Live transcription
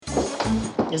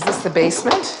Is this the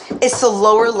basement? It's the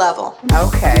lower level.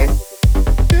 Okay.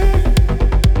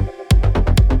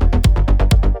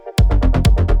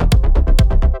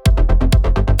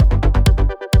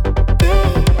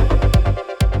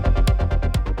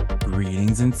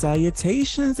 Greetings and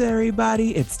salutations,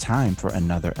 everybody. It's time for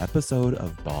another episode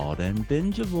of Bald and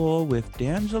Bingeable with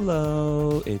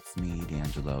D'Angelo. It's me,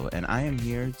 D'Angelo, and I am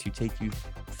here to take you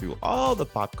through all the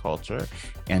pop culture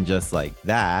and just like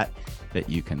that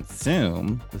you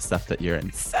consume, the stuff that you're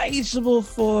insatiable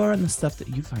for and the stuff that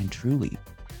you find truly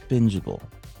bingeable.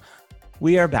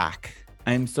 We are back.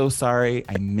 I'm so sorry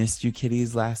I missed you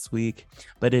kitties last week,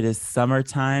 but it is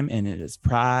summertime and it is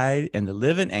Pride and the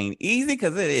living ain't easy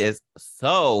because it is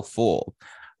so full.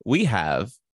 We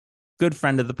have good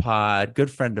friend of the pod, good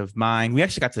friend of mine. We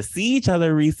actually got to see each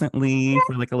other recently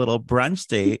for like a little brunch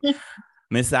date.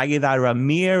 Miss Agueda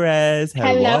Ramirez.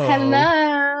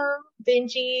 Hello,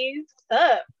 Benji's. What's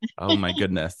up? Oh my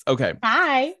goodness. Okay.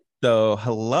 Hi. So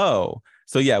hello.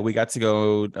 So yeah, we got to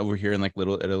go over here in like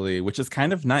Little Italy, which is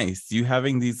kind of nice. You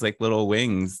having these like little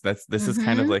wings. This is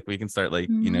kind of like we can start like,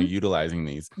 utilizing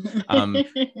these.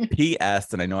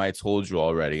 P.S. And I know I told you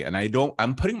already, and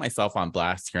I'm putting myself on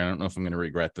blast here. I don't know if I'm going to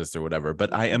regret this or whatever,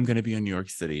 but I am going to be in New York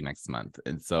City next month.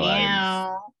 And so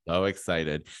I'm so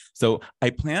excited. So I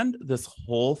planned this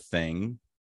whole thing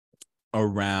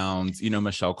around,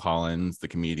 Michelle Collins, the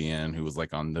comedian who was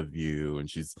like on The View, and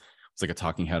she's like a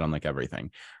talking head on like everything.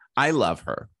 I love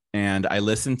her. And I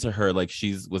listened to her, like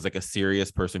was like a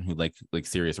serious person who like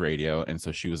serious radio. And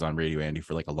so she was on Radio Andy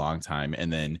for like a long time.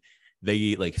 And then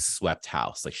they like swept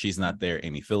house. Like she's not there.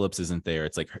 Amy Phillips isn't there.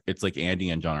 It's like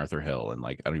Andy and John Arthur Hill. And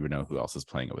like, I don't even know who else is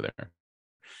playing over there.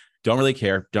 Don't really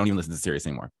care. Don't even listen to Sirius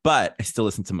anymore. But I still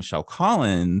listen to Michelle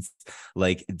Collins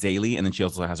like daily. And then she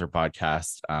also has her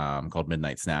podcast called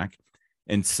Midnight Snack.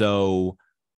 And so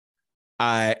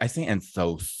I say, and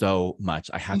so much.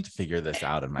 I have to figure this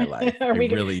out in my life. I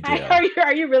really do.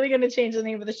 Are you really going to change the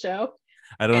name of the show?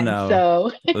 I don't know.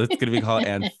 So it's going to be called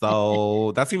And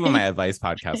So. That's even my advice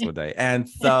podcast one day. And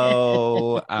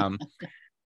so,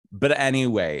 but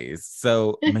anyways,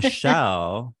 so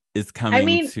Michelle is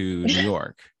coming to New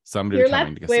York. So I'm going to be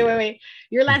coming to see wait.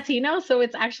 You're Latino, so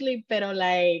it's actually, pero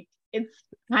like, it's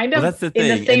kind of that's the in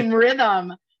thing. the same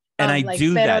rhythm. And I like,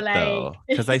 do that like... though,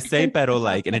 because I say pero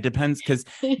like, and it depends because,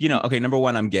 okay, number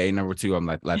one, I'm gay. Number two, I'm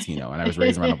like Latino and I was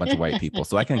raised around a bunch of white people.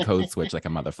 So I can code switch like a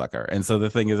motherfucker. And so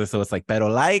the thing is, so it's like pero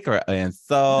like or and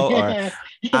so or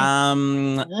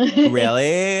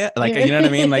really? Like, you know what I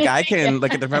mean? Like I can,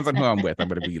 like, it depends on who I'm with. I'm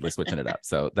going to be like switching it up.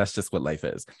 So that's just what life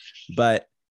is. But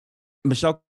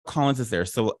Michelle Collins is there.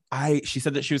 So she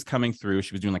said that she was coming through.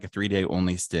 She was doing like a 3-day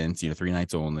only stint, 3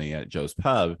 nights only at Joe's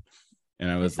Pub. And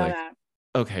I was like,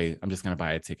 okay, I'm just going to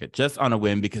buy a ticket just on a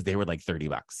whim because they were like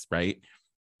 $30, right?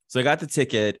 So I got the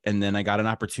ticket and then I got an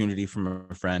opportunity from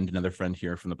another friend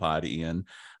here from the pod, Ian,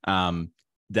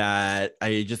 that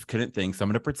I just couldn't think. So I'm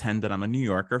going to pretend that I'm a New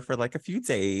Yorker for like a few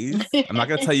days. I'm not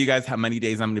going to tell you guys how many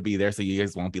days I'm going to be there. So you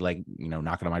guys won't be like,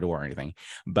 knocking on my door or anything.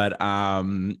 But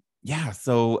yeah,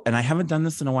 so, and I haven't done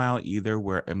this in a while either,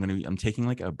 where I'm taking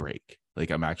like a break. Like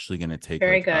I'm actually going to take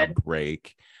a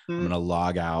break. I'm going to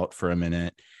log out for a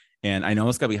minute. And I know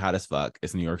it's gonna be hot as fuck.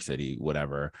 It's New York City,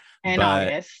 whatever. And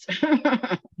August.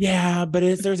 Yeah, but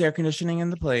there's air conditioning in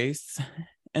the place.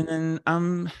 And then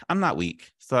I'm not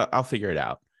weak, so I'll figure it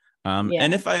out.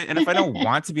 And if I don't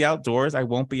want to be outdoors, I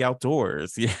won't be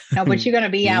outdoors. Yeah. No, but you're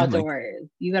gonna be outdoors.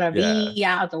 You're gonna be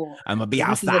outdoors. I'm gonna be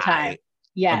outside. This is the time.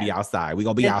 Yeah. I'll be outside. We're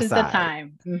gonna be outside. This is the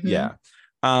time. Mm-hmm. Yeah.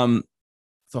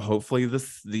 So hopefully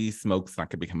the smoke's not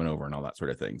going to be coming over and all that sort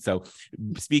of thing. So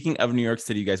speaking of New York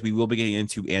City, you guys, we will be getting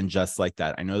into And Just Like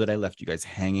That. I know that I left you guys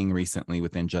hanging recently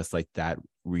with And Just Like That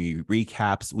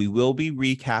recaps. We will be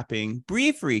recapping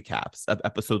brief recaps of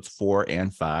episodes 4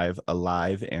 and 5,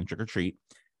 Alive and Trick or Treat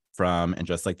from And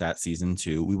Just Like That season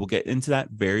 2. We will get into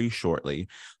that very shortly.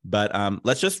 But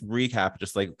let's just recap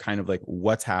just like kind of like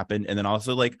what's happened. And then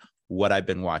also like what I've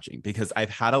been watching, because I've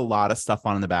had a lot of stuff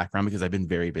on in the background because I've been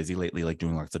very busy lately, like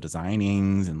doing lots of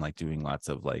designings and like doing lots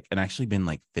of like, and actually been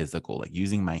like physical, like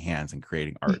using my hands and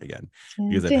creating art again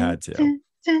because I've had to.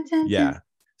 Yeah.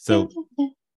 So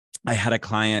I had a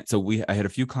client. So I had a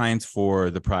few clients for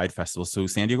the Pride Festival. So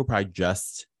San Diego Pride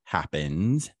just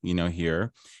happened,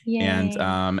 here. Yay.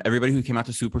 And everybody who came out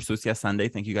to Super Sucia Sunday,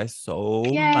 thank you guys so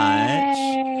much.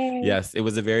 Yes, it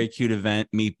was a very cute event.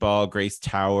 Meatball, Grace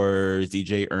Towers,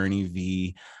 DJ Ernie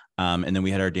V. And then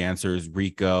we had our dancers,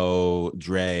 Rico,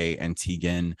 Dre, and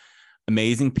Tegan.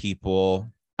 Amazing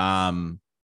people. I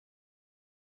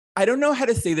don't know how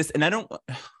to say this, and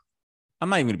I'm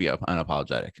not even going to be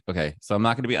unapologetic. Okay. So I'm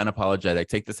not going to be unapologetic.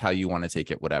 Take this how you want to take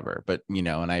it, whatever. But, you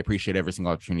know, and I appreciate every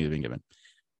single opportunity that's been given.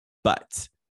 But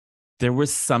there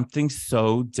was something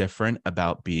so different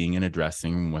about being in a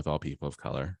dressing room with all people of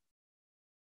color.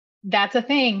 That's a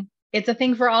thing. It's a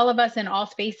thing for all of us in all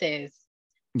spaces.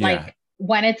 Yeah. Like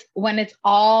when it's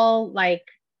all like,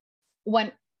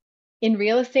 when in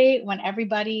real estate, when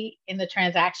everybody in the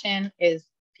transaction is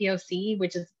POC,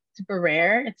 which is super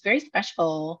rare, it's very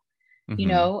special. You Mm-hmm.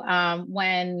 know,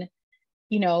 when,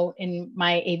 you know, in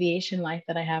my aviation life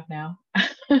that I have now,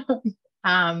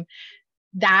 um,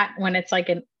 that when it's like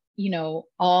an, you know,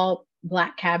 all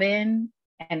black cabin,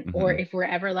 and or Mm-hmm. if we're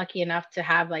ever lucky enough to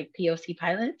have like POC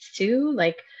pilots too,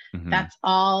 like Mm-hmm. that's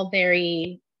all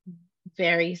very,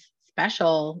 very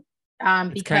special. It's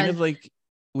kind Because of like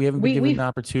we haven't been given the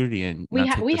opportunity and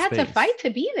not take we the had to space. fight to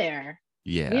be there.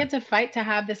 We Yeah. had to fight to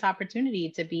have this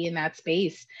opportunity to be in that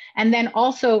space. And then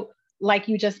also, like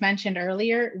you just mentioned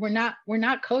earlier, we're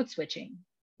not code switching.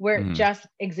 We're Mm-hmm. just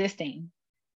existing.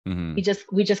 Mm-hmm.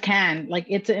 We just can. Like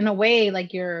it's in a way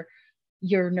like your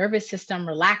nervous system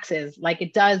relaxes like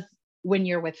it does when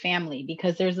you're with family,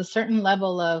 because there's a certain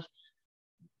level of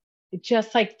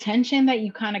just like tension that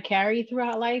you kind of carry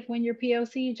throughout life when you're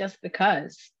POC, just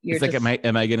because you're It's like, just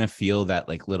am I gonna feel that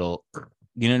like little,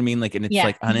 you know what I mean? Like, and it's yeah.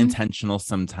 like unintentional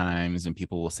sometimes, and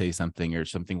people will say something or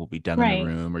something will be done in the Right.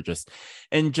 room, or just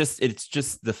it's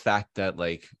just the fact that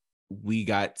like we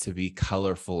got to be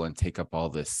colorful and take up all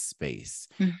this space.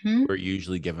 Mm-hmm. We're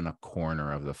usually given a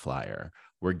corner of the flyer.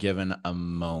 We're given a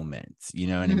moment, you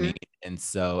know what I Mm-hmm. mean? And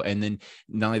so, and then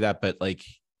not only that, but like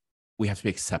we have to be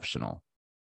exceptional.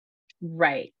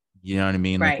 Right. You know what I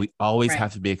mean? Like Right. we always Right.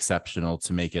 have to be exceptional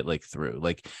to make it like through.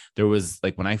 Like there was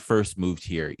like when I first moved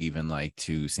here, even like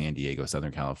to San Diego,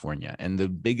 Southern California, and the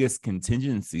biggest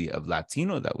contingency of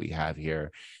Latino that we have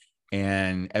here,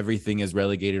 and everything is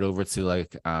relegated over to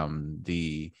like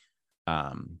the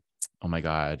oh my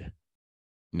God,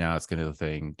 now it's gonna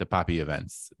thing, the poppy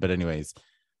events. But anyways,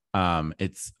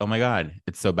 it's oh my God,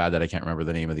 it's so bad that I can't remember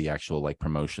the name of the actual like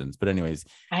promotions. But anyways,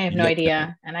 I have you no guys know.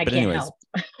 idea, and I But can't anyways,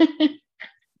 help.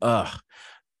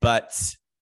 but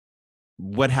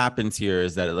what happens here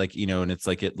is that like, you know, and it's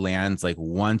like it lands like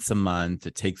once a month.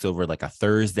 It takes over like a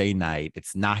Thursday night.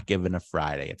 It's not given a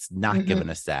Friday. It's not given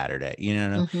a Saturday, you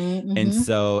know? And Mm-hmm.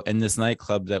 so in this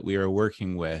nightclub that we were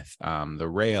working with, the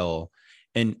Rail,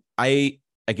 and I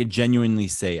could genuinely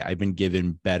say I've been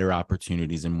given better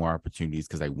opportunities and more opportunities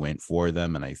because I went for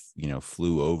them, and I, you know,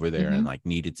 flew over there and like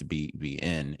needed to be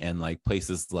in, and like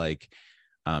places like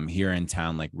here in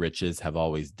town, like Riches have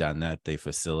always done that. They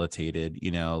facilitated,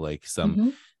 you know, like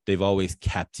they've always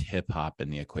kept hip hop in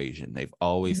the equation. They've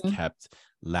always kept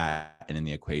Latin in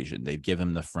the equation. They give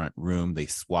them the front room. They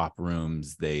swap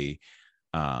rooms. They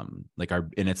like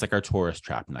and it's like our tourist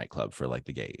trap nightclub for like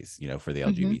the gays, you know, for the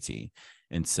LGBT.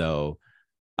 And so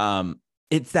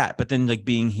it's that. But then like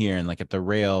being here and like at the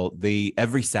Rail, they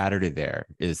every Saturday there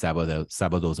is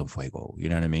Sábados en Fuego, you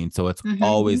know what I mean? So it's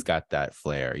always got that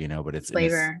flair, you know, but it's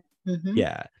Flavor.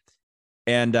 yeah.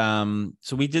 And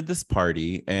so we did this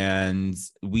party, and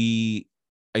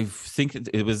I think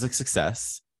it was a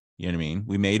success. You know what I mean?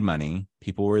 We made money.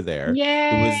 People were there. Yay.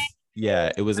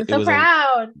 It was I'm so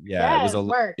proud. It was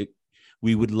Work.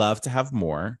 we would love to have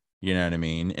more, you know what I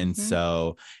mean? And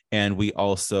so, and we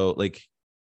also like,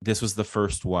 this was the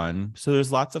first one. So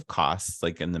there's lots of costs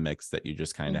like in the mix that you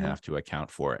just kind of have to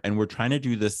account for. And we're trying to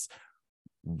do this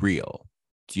real.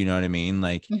 Do you know what I mean?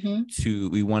 Like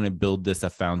we want to build this a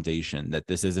foundation that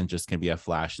this isn't just going to be a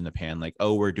flash in the pan. Like,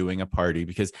 oh, we're doing a party,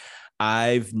 because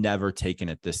I've never taken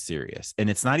it this serious. And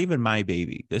it's not even my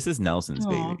baby. This is Nelson's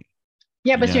baby.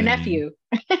 Yeah, but your nephew.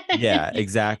 Yeah,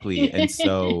 exactly. And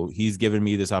so he's given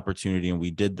me this opportunity, and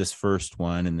we did this first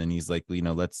one. And then he's like, you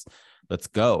know, let's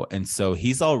go. And so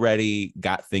he's already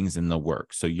got things in the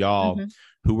works. So y'all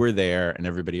who were there and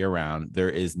everybody around, there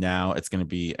is now, it's going to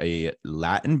be a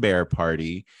Latin bear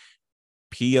party,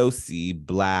 POC,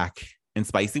 black and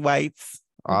spicy whites.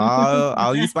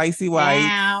 All you spicy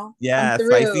whites. Yeah,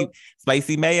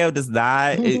 spicy mayo does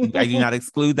not, I do not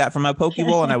exclude that from my poke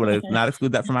bowl, and I would not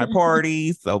exclude that from my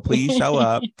party. So please show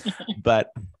up.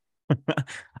 But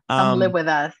come live with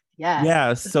us.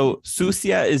 Yeah. So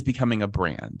Susia is becoming a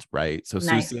brand, right? So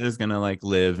Susia is going to like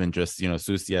live and just, you know,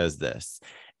 Susia is this.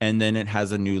 And then it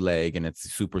has a new leg, and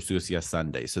it's Super Susia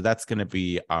Sunday. So that's going to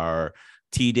be our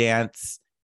tea dance,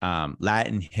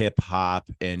 Latin hip hop,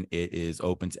 and it is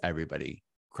open to everybody,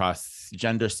 cross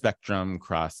gender spectrum,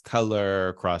 cross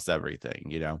color, cross everything,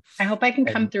 you know. I hope I can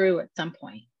come through at some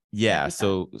point. Yeah.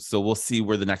 So we'll see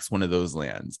where the next one of those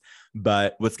lands.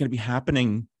 But what's going to be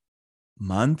happening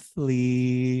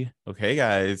monthly. Okay,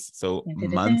 guys. So Dun, dun,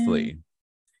 dun, monthly,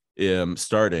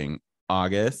 starting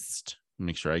August.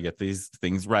 Make sure I get these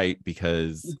things right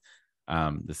because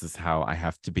this is how I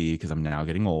have to be because I'm now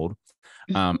getting old.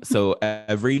 So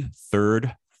every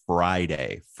third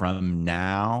Friday from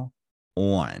now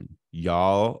on,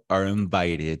 y'all are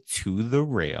invited to the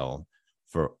rail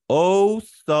for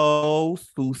Oso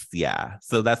Sucia.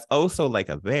 So that's also like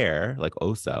a bear, like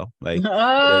Oso, like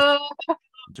Oh.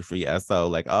 free SO,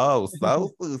 like, oh,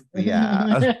 so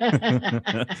Sucia.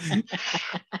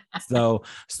 So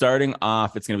starting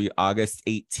off, it's going to be August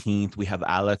 18th. We have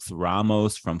Alex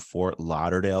Ramos from Fort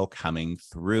Lauderdale coming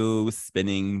through,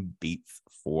 spinning beats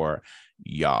for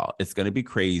y'all. It's going to be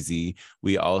crazy.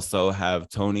 We also have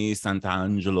Tony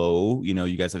Santangelo. You know,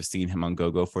 you guys have seen him on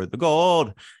Go for the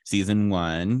Gold, season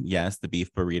 1. Yes, the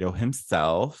beef burrito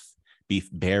himself. Beef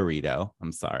burrito,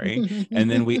 I'm sorry. And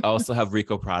then we also have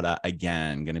Rico Prada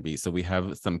again, going to be. So we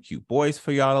have some cute boys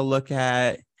for y'all to look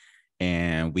at.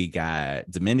 And we got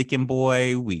Dominican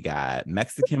boy, we got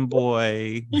Mexican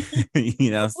boy,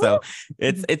 so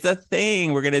it's a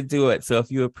thing. We're gonna do it. So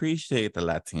if you appreciate the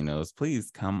Latinos,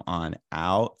 please come on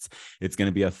out. It's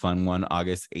gonna be a fun one,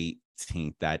 August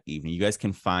 18th that evening. You guys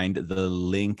can find the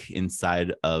link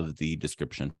inside of the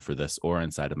description for this or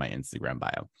inside of my Instagram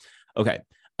bio. Okay,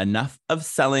 enough of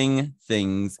selling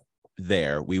things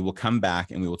there. We will come back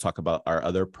and we will talk about our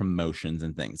other promotions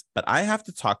and things, but I have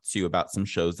to talk to you about some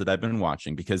shows that I've been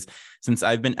watching because since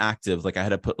I've been active, like I had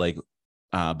to put like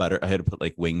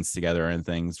wings together and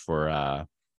things for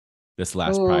this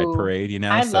last Pride parade,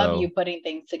 I love you putting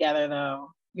things together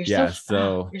though. You're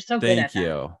so good thank at that.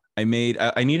 you. I need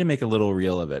to make a little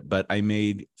reel of it, but I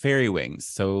made fairy wings.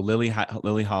 So Lily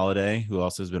Holiday, who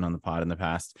also has been on the pod in the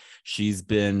past, she's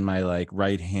been my like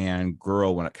right hand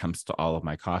girl when it comes to all of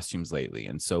my costumes lately.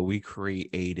 And so we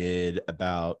created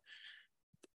about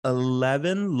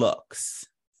 11 looks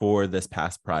for this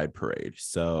past Pride parade.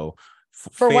 So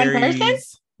for fairies, one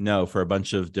person? No, for a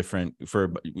bunch of different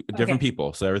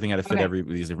people. So everything had to fit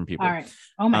these different people. All right.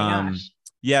 Oh my gosh.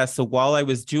 Yeah, so while I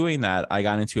was doing that, I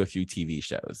got into a few TV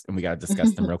shows, and we got to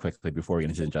discuss them real quickly before we get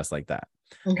into Just Like That.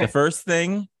 Okay. The first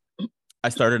thing, I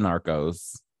started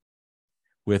Narcos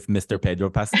with Mr. Pedro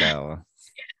Pascal.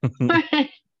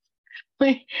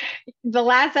 The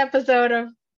last episode of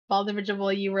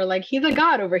Baltimore, you were like, he's a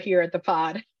god over here at the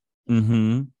pod.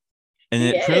 Mm-hmm. And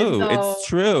it's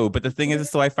true. But the thing is,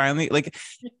 so I finally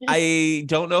I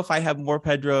don't know if I have more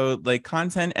Pedro like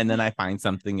content, and then I find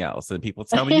something else, and people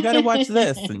tell me you got to watch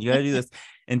this and you got to do this,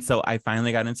 and so I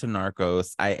finally got into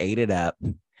Narcos. I ate it up,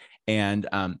 and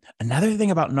another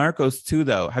thing about Narcos too,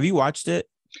 though, have you watched it?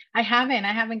 I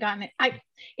haven't gotten it.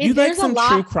 You like some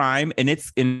true crime, and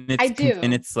it's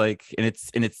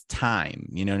time.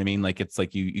 You know what I mean? Like it's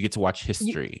like you get to watch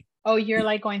history. You're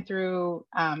like going through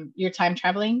your time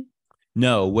traveling.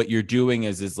 No, what you're doing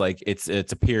is like it's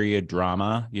a period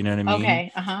drama, you know what I mean? Okay,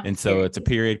 And so it's a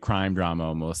period crime drama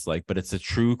almost like, but it's a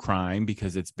true crime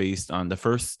because it's based on the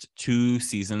first 2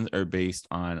 seasons are based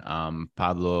on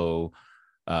Pablo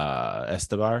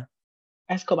Escobar.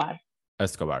 Oh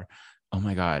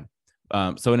my God.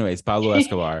 So anyways, Pablo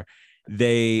Escobar,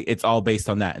 it's all based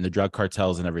on that and the drug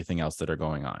cartels and everything else that are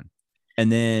going on. And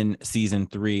then season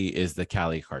 3 is the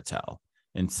Cali cartel.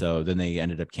 And so then they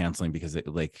ended up canceling because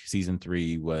season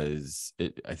 3 was,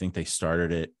 I think they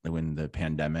started it when the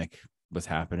pandemic was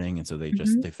happening. And so they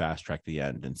they fast tracked the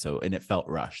end. And it felt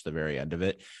rushed, the very end of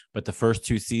it. But the first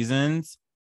 2 seasons,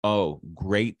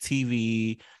 great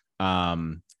TV.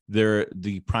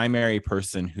 The primary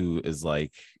person who is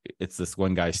like, it's this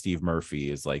one guy, Steve Murphy,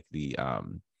 is like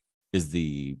is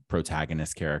the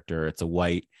protagonist character. It's the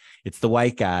white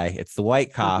guy, it's the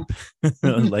white cop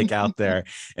like out there,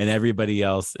 and everybody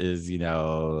else is is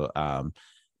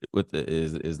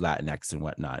Latinx and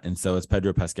whatnot. And so it's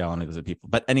Pedro Pascal and other people.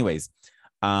 But anyways,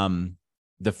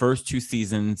 the first 2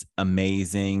 seasons,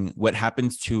 amazing. What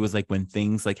happens too is like when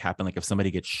things like happen, like if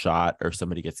somebody gets shot or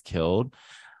somebody gets killed,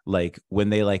 like when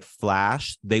they like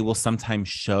flash, they will sometimes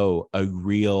show a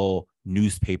real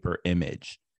newspaper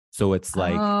image. So it's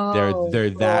like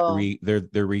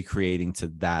they're recreating to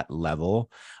that level.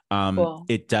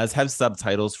 It does have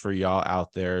subtitles for y'all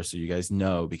out there, so you guys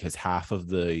know, because half of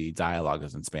the dialogue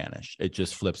is in Spanish. It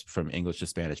just flips from English to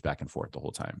Spanish back and forth the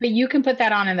whole time. But you can put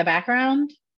that on in the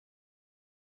background.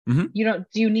 Mm-hmm.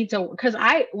 Do you need to? Because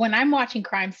when I'm watching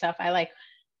crime stuff, I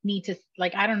need to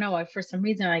I don't know, for some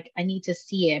reason I need to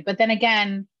see it. But then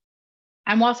again,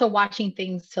 I'm also watching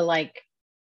things to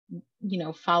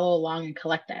follow along and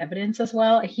collect the evidence as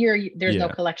well. Here, there's no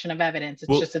Yeah. collection of evidence. It's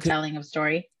Well, just a telling of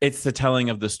story. It's the telling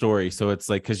of the story. So it's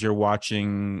like, because you're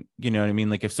watching, you know what I mean?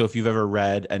 Like if you've ever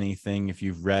read anything, if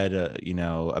you've read,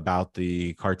 about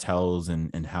the cartels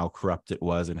and how corrupt it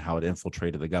was and how it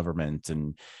infiltrated the government,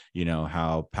 and,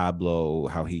 how Pablo,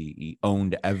 how he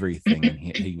owned everything,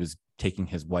 and he was taking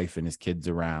his wife and his kids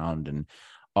around, and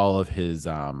all of his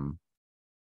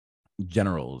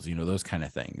generals, those kind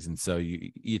of things. And so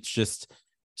it's just,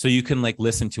 so you can like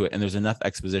listen to it, and there's enough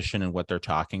exposition in what they're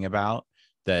talking about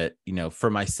that, for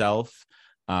myself,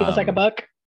 Feels like a book.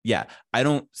 Yeah, I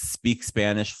don't speak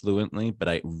Spanish fluently, but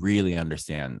I really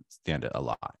understand it a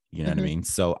lot. You know what I mean?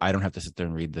 So I don't have to sit there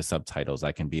and read the subtitles.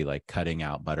 I can be like cutting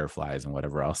out butterflies and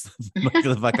whatever else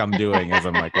like I'm doing as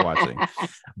I'm like watching.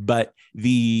 But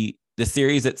the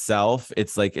series itself,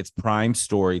 it's like, it's prime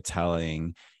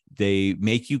storytelling. They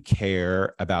make you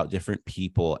care about different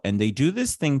people, and they do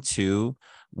this thing too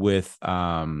with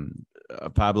Pablo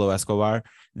Escobar,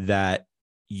 that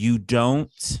you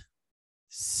don't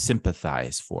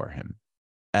sympathize for him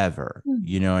ever.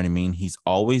 You know what I mean? He's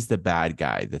always the bad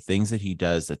guy. The things that he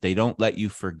does, that they don't let you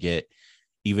forget.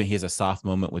 Even he has a soft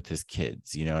moment with his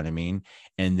kids, you know what I mean?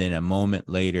 And then a moment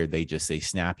later, they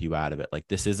snap you out of it. Like,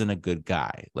 this isn't a good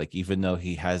guy. Like, even though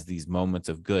he has these moments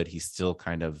of good, he's still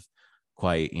kind of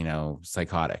quite,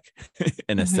 psychotic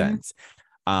in a sense.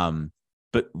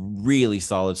 But really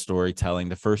solid storytelling.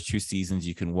 The first 2 seasons,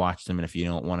 you can watch them, and if you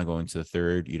don't want to go into the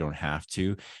third, you don't have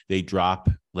to. They drop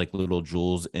like little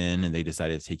jewels in, and they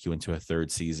decided to take you into a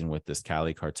 3rd season with this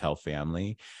Cali cartel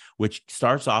family, which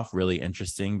starts off really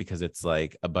interesting because it's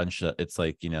like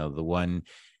the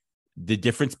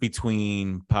difference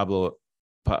between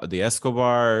the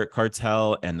Escobar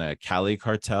cartel and the Cali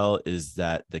cartel is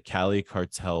that the Cali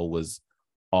cartel was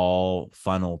all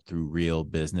funneled through real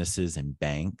businesses and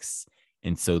banks.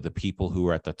 And so the people who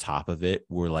were at the top of it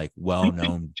were like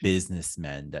well-known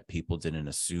businessmen that people didn't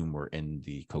assume were in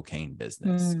the cocaine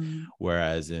business.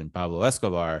 Whereas in Pablo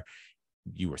Escobar,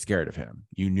 you were scared of him.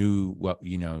 You knew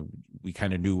we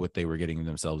kind of knew what they were getting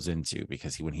themselves into,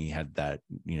 because when he had that,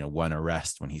 one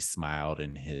arrest when he smiled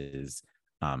in his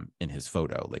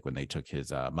photo, like when they took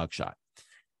his mugshot.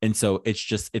 And so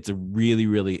it's a really,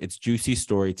 really, it's juicy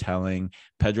storytelling.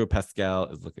 Pedro Pascal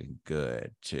is looking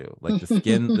good too. Like the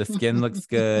skin looks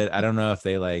good. I don't know if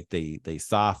they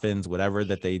softens whatever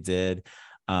that they did.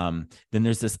 Then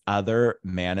there's this other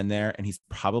man in there, and he's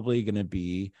probably going to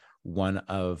be one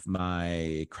of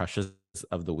my crushes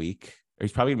of the week. Or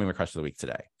he's probably going to be my crush of the week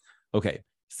today. Okay.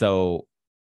 So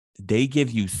they give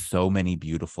you so many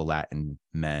beautiful Latin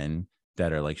men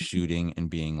that are like shooting and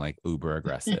being like uber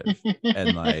aggressive.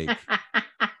 And like,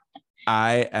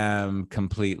 I am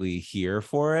completely here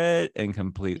for it and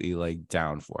completely like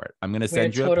down for it. I'm going to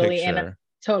send you a picture.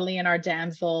 Totally in our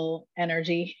damsel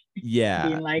energy. Yeah.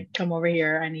 Being like, come over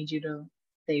here. I need you to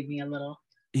save me a little.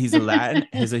 He's a Latin,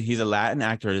 he's a Latin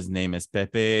actor. His name is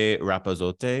Pepe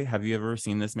Rapazote. Have you ever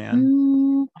seen this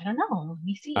man? I don't know. Let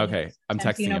me see. Okay. I'm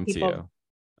texting him to you.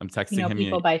 I'm texting him.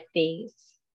 People by face.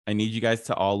 I need you guys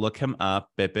to all look him up.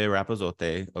 Pepe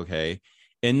Rapazote. Okay.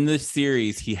 In the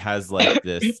series, he has like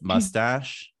this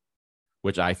mustache,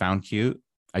 which I found cute.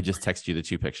 I just texted you the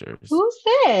 2 pictures. Who's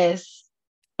this?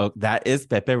 Oh, that is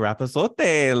Pepe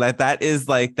Rapazote.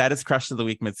 That is Crush of the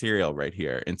Week material right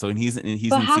here. And so he's but in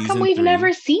how season come we've 3,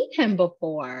 never seen him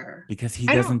before? because he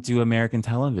doesn't do American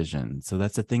television. So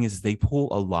that's the thing, is they pull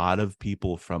a lot of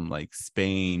people from like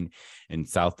Spain and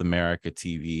South America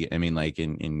TV. I mean, like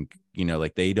in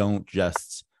like they don't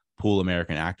just pull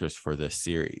American actors for this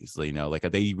series. Like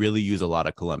they really use a lot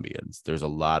of Colombians. There's a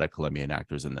lot of Colombian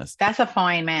actors in this. That's a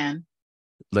fine man.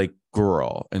 Like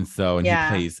girl. And he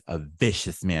plays a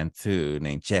vicious man too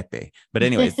named Chepe. But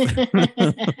anyways,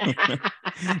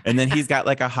 and then he's got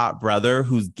like a hot brother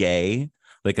who's gay.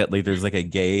 Like there's like a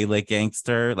gay like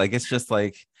gangster. Like it's just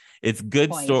like it's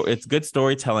good it's good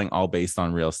storytelling, all based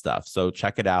on real stuff. So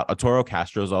check it out. Arturo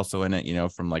Castro's also in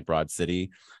it, from like Broad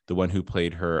City, the one who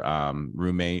played her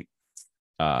roommate,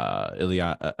 oh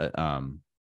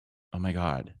my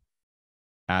God,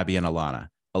 Abby and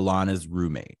Alana's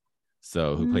roommate.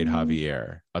 So who played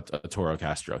Javier, Arturo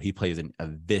Castro. He plays a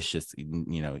vicious,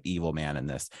 evil man in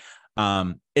this.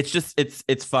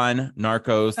 It's fun.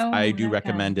 Narcos. I do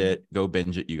recommend it. Go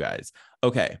binge it, you guys.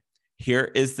 Okay.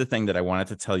 Here is the thing that I wanted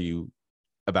to tell you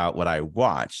about what I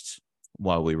watched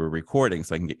while we were recording,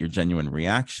 so I can get your genuine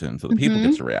reaction. So the people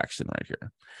get your reaction right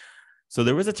here. So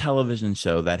there was a television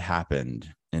show that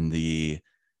happened in the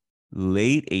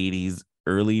late 80s,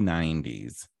 early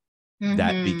 90s.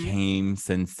 That became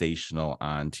sensational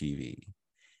on TV.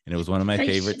 and it was one of my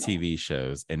favorite Sensational. TV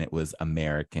shows, and it was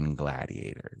American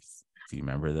Gladiators. Do you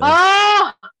remember this?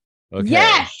 Oh, Okay.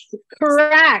 yes,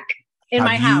 correct. In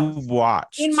my Have you house.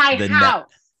 watched In my the house.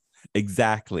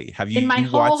 Exactly. Have In you my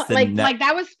whole watched the like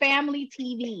that was family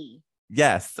TV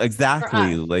Yes, for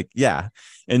exactly. us. Like, yeah.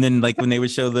 And then like when they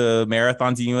would show the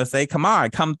marathons in USA, come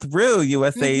on, come through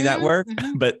USA Network.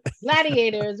 But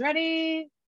Gladiators, ready?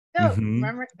 Go. Mhm.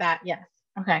 Remember that? Yes.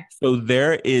 Okay. So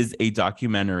there is a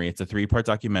documentary. It's a 3-part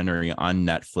documentary on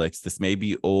Netflix. This may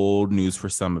be old news for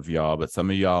some of y'all, but some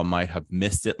of y'all might have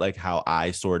missed it, like how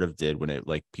I sort of did when it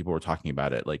like people were talking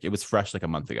about it. Like it was fresh like a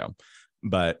month ago,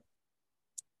 but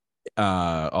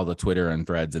all the Twitter and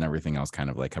threads and everything else kind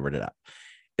of like covered it up.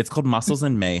 It's called Muscles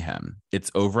and Mayhem.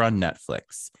 It's over on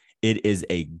Netflix. It is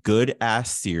a good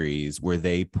ass series where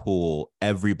they pull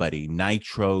everybody,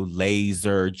 Nitro,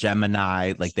 Laser,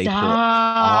 Gemini, like they pull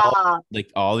all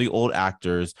the old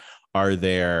actors are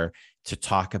there to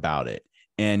talk about it.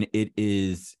 And it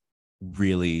is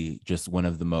really just one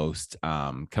of the most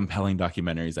compelling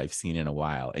documentaries I've seen in a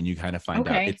while. And you kind of find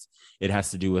out it has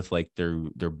to do with like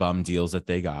their bum deals that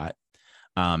they got.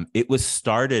 It was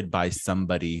started by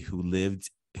somebody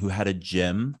who had a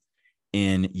gym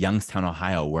in Youngstown,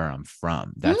 Ohio, where I'm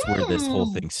from. That's where this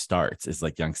whole thing starts, is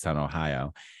like Youngstown,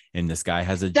 Ohio. And this guy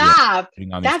has a gym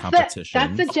putting on these competitions.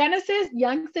 That's the genesis.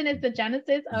 Youngstown is the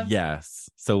genesis of yes.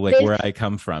 So like where I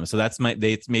come from. So that's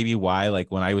it's maybe why like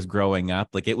when I was growing up,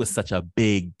 like it was such a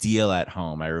big deal at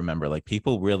home. I remember like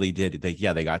people really did they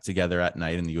got together at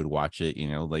night and you would watch it, you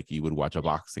know, like you would watch a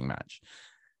boxing match.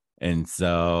 And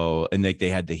so, and like they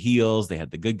had the heels, they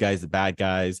had the good guys, the bad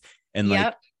guys, and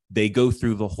like they go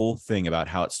through the whole thing about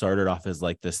how it started off as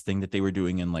like this thing that they were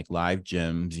doing in like live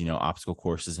gyms, you know, obstacle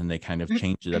courses, and they kind of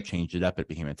changed it up. It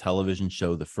became a television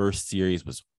show. The first series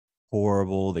was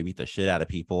horrible. They beat the shit out of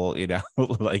people, you know,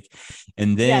 like,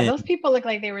 and then those people look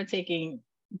like they were taking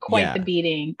quite the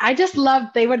beating. I just loved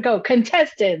they would go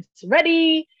contestants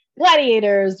ready,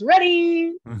 gladiators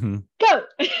ready, go.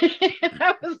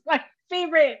 That was my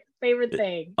favorite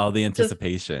thing. All the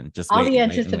anticipation, just all the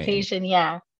anticipation.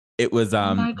 Yeah, it was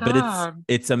but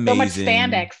it's amazing. So much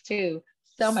spandex too.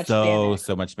 So much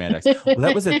spandex. Well,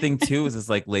 that was the thing too, is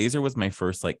like Laser was my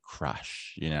first like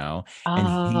crush, you know,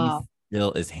 and he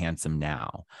still is handsome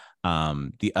now.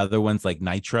 The other ones like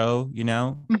Nitro, you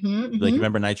know, like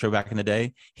remember Nitro back in the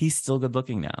day? He's still good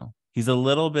looking now. He's a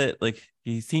little bit like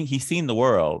he's seen the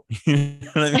world. You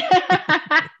know what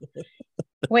I mean?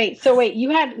 Wait,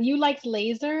 you liked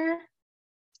Laser?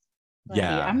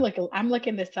 Yeah, I'm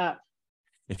looking this up.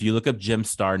 If you look up Jim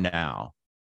Star now,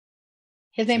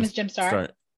 his name is Jim Star.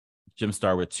 Jim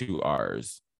Star with 2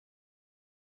 R's.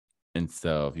 And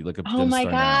so if you look up Jim Star, my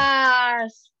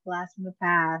gosh, blast from the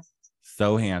past.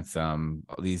 So handsome,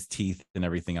 all these teeth and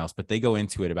everything else, but they go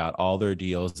into it about all their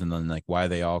deals and then like why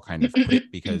they all kind of quit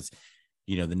because,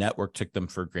 you know, the network took them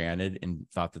for granted and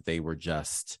thought that they were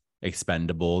just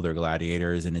expendable. They're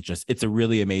gladiators. And it's a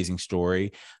really amazing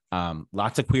story.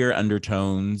 Lots of queer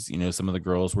undertones, you know, some of the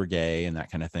girls were gay and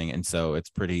that kind of thing. And so it's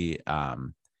pretty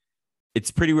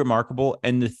remarkable.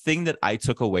 And the thing that I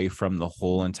took away from the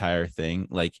whole entire thing,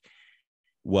 like,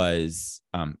 was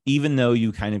even though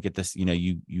you kind of get this, you know,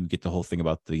 you get the whole thing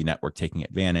about the network taking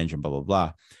advantage and blah, blah,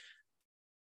 blah.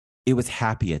 It was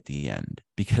happy at the end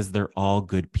because they're all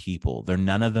good people.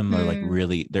 None of them are like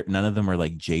none of them are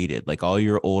like jaded. Like all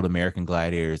your old American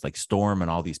gladiators, like Storm and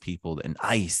all these people and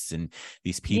Ice and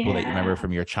these people that you remember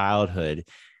from your childhood,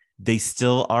 they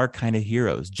still are kind of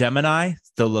heroes. Gemini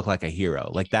still look like a hero.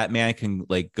 Like that man can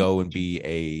like go and be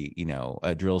a, you know,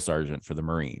 a drill sergeant for the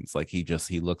Marines. Like he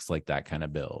looks like that kind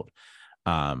of build.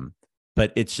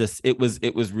 But it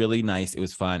was really nice. It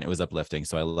was fun. It was uplifting.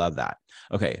 So I love that.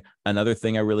 Okay. Another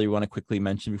thing I really want to quickly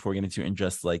mention before we get into And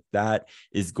Just Like That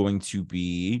is going to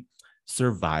be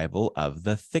Survival of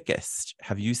the Thickest.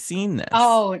 Have you seen this?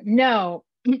 Oh, no.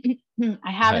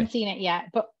 I haven't seen it yet,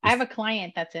 but I have a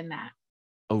client that's in that.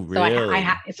 Oh, really?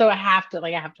 So I have to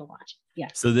watch it. Yeah.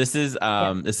 So this is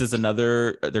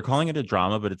another, they're calling it a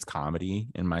drama, but it's comedy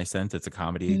in my sense. It's a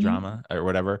comedy drama or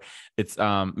whatever. It's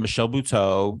Michelle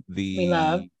Buteau,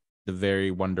 the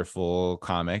very wonderful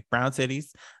comic, Brown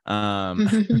Cities. Like,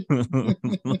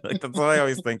 that's what I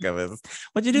always think of is,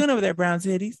 what you doing over there, Brown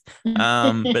Cities?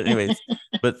 But anyways,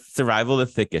 Survival of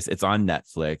the Thickest, it's on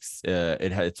Netflix.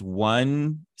 It's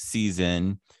 1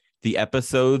 season. The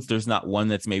episodes, there's not one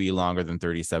that's maybe longer than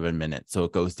 37 minutes. So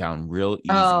it goes down real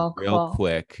easy, real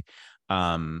quick.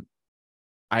 I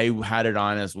had it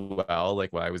on as well,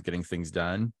 like while I was getting things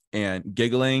done and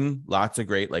giggling, lots of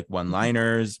great like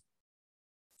one-liners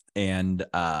and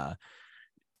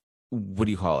what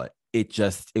do you call it?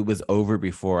 it was over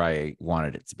before I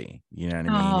wanted it to be. You know what I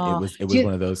mean? Oh, It was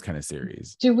one of those kind of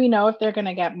series. do we know if they're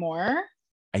gonna get more?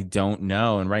 I don't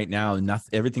know. And right now,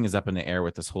 everything is up in the air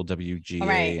with this whole All WGA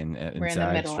right, and we're in the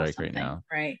SAG middle of strike right something, now.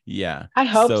 right? Yeah. I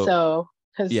hope so,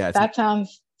 because yeah, that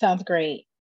sounds great.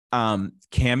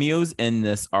 Cameos in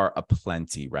this are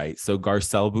aplenty, right? So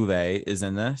Garcelle Bouvet is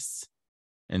in this.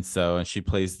 And she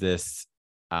plays this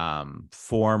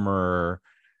former,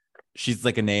 she's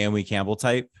like a Naomi Campbell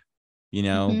type,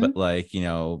 but like,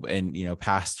 and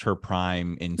past her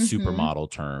prime in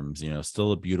supermodel terms,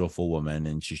 still a beautiful woman,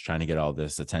 and she's trying to get all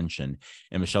this attention.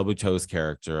 And Michelle Buteau's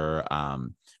character,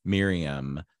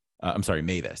 Miriam, I'm sorry,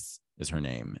 Mavis is her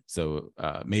name. So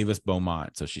Mavis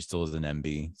Beaumont. So she still is an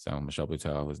MB. So Michelle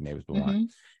Buteau is Mavis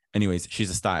Beaumont. Anyways, she's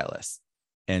a stylist.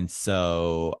 And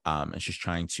so and she's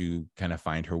trying to kind of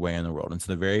find her way in the world. And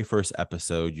so the very first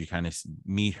episode, you kind of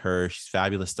meet her. She's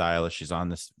fabulous stylist. She's on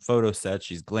this photo set.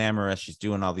 She's glamorous. She's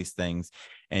doing all these things.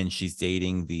 And she's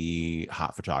dating the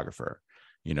hot photographer,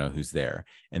 who's there.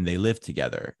 And they live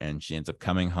together. And she ends up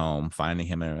coming home, finding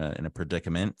him in a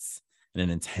predicament, in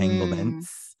an entanglement.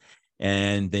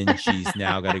 And then she's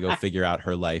now got to go figure out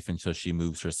her life. And so she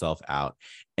moves herself out,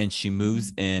 and she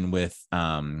moves in with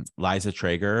Liza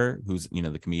Traeger, who's,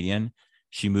 the comedian.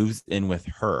 She moves in with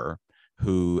her,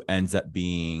 who ends up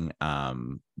being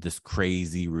this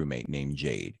crazy roommate named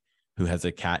Jade, who has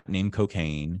a cat named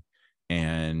Cocaine.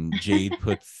 And Jade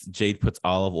puts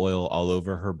olive oil all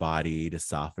over her body to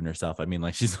soften herself. I mean,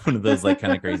 like, she's one of those like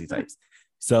kind of crazy types.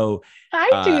 So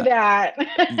I do that.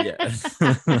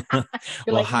 Yeah.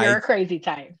 Well, you're a crazy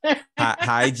type.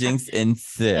 Hijinks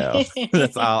ensue.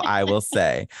 That's all I will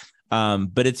say.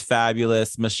 But it's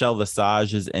fabulous. Michelle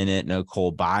Visage is in it.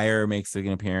 Nicole Byer makes an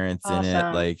appearance in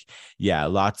it. Like, yeah,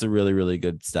 lots of really, really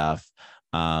good stuff.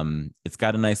 It's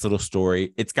got a nice little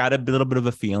story. It's got a little bit of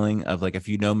a feeling of like, if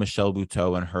you know Michelle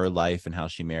Buteau and her life and how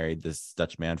she married this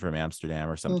Dutch man from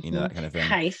Amsterdam or something, that kind of thing.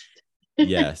 Heist.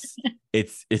 Yes,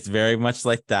 it's very much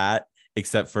like that,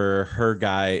 except for her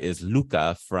guy is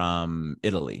Luca from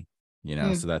Italy,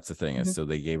 so that's the thing is, so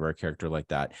they gave her a character like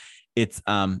that. It's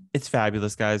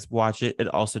fabulous, guys. Watch it. It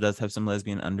also does have some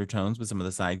lesbian undertones with some of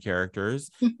the side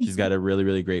characters. She's got a really,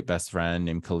 really great best friend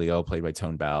named Khalil, played by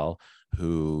Tone Bell,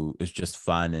 who is just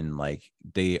fun, and like,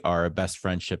 they are a best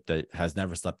friendship that has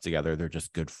never slept together. They're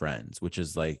just good friends, which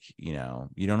is like, you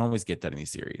don't always get that in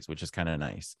these series, which is kind of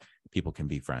nice. People can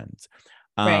be friends.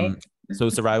 Right. So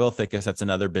Survival of the Thickest, that's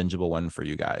another bingeable one for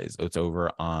you guys. It's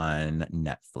over on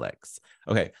Netflix.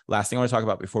 Okay, last thing I want to talk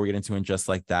about before we get into it, Just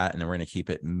Like That, and then we're going to keep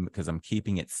it, because I'm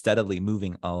keeping it steadily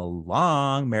moving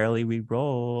along. Merrily we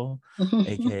roll,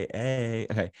 aka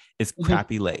okay, it's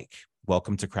Crappy Lake.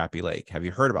 Welcome to Crappy Lake. Have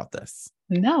you heard about this?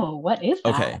 No, what is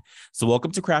that? Okay, so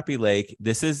Welcome to Crappy Lake.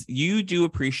 You do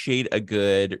appreciate a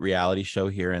good reality show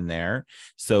here and there,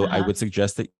 so I would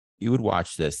suggest that you would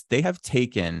watch this. They have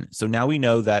taken, so now we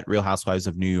know that Real Housewives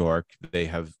of New York, they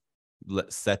have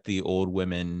set the old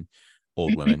women,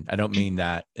 I don't mean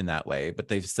that in that way, but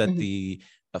they've set the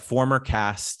former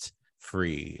cast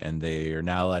free, and they are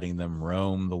now letting them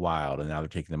roam the wild, and now they're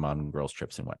taking them on girls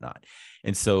trips and whatnot.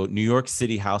 And so New York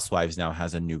City Housewives now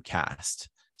has a new cast.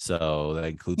 So that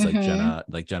includes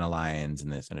like Jenna Lyons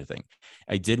and this kind of thing.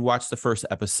 I did watch the first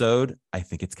episode. I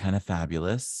think it's kind of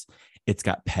fabulous. It's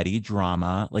got petty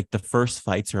drama. Like, the first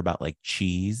fights are about like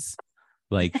cheese.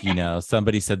 Like,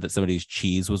 somebody said that somebody's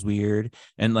cheese was weird.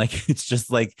 And like, it's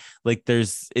just like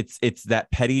it's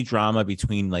that petty drama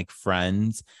between like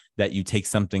friends, that you take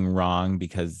something wrong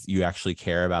because you actually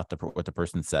care about what the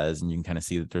person says. And you can kind of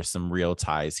see that there's some real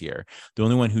ties here. The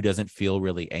only one who doesn't feel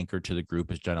really anchored to the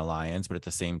group is Jenna Lyons, but at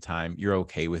the same time, you're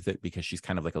okay with it because she's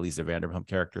kind of like a Lisa Vanderpump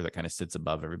character that kind of sits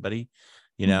above everybody.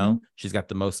 She's got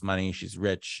the most money. She's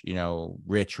rich,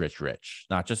 rich,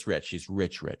 not just rich. She's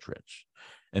rich.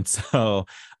 And so,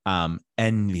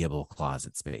 enviable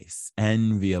closet space,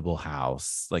 enviable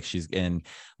house. Like, she's in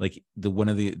like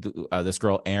this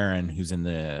girl, Erin, who's in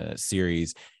the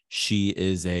series. She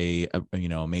is a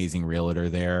amazing realtor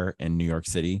there in New York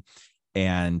City.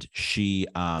 And she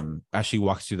actually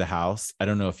walks through the house. I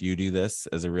don't know if you do this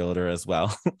as a realtor as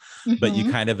well, but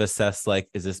you kind of assess, like,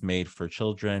 is this made for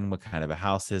children? What kind of a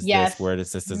house is this? Where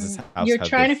does this house You're have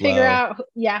trying good to figure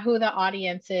flow? out, who the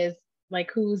audience is,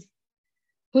 like who's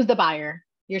the buyer.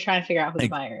 You're trying to figure out who the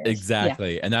buyer is.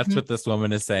 Exactly. Yeah. And that's what this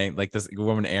woman is saying. Like, this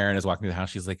woman, Erin, is walking through the house.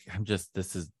 She's like, this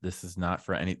is not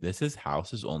for any,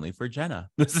 house is only for Jenna.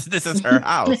 This is her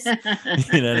house.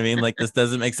 You know what I mean? Like, this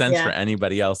doesn't make sense for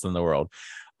anybody else in the world.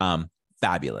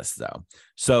 Fabulous though.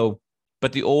 So,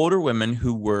 but the older women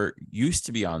who used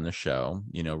to be on the show,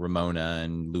 Ramona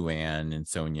and Luann and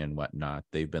Sonia and whatnot,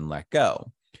 they've been let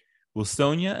go. Well,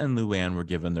 Sonia and Luann were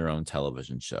given their own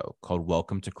television show called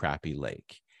Welcome to Crappy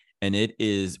Lake. And it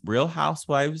is Real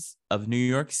Housewives of New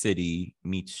York City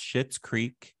meets Schitt's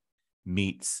Creek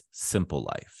meets Simple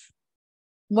Life.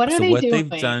 What are So they what doing?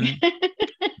 they've done,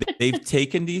 they've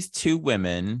taken these two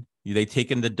women, they've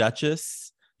taken the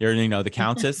Duchess, the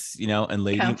Countess, and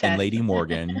Lady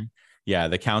Morgan. Yeah,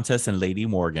 the Countess and Lady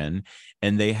Morgan,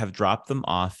 and they have dropped them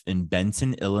off in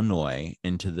Benton, Illinois,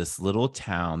 into this little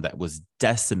town that was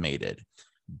decimated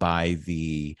by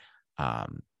the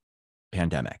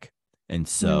pandemic. And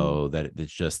so that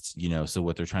it's just, so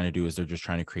what they're trying to do is they're just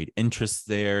trying to create interest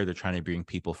there. They're trying to bring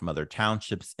people from other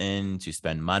townships in to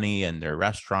spend money in their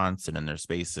restaurants and in their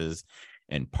spaces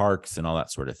and parks and all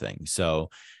that sort of thing.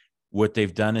 So what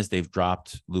they've done is they've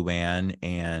dropped Luann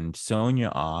and Sonia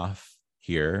off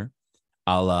here,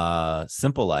 a la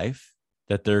Simple Life,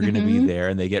 that they're going to be there,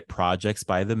 and they get projects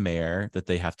by the mayor that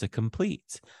they have to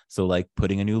complete. So like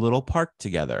putting a new little park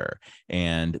together,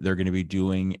 and they're going to be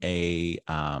doing a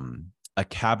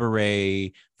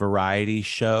cabaret variety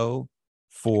show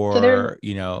for, so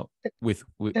with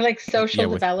they're like social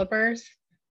developers.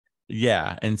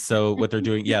 Yeah. And so what they're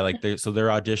doing, they're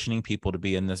auditioning people to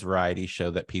be in this variety show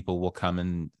that people will come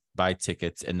and buy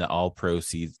tickets, and all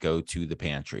proceeds go to the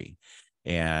pantry.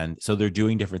 And so they're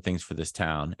doing different things for this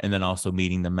town, and then also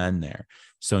meeting the men there.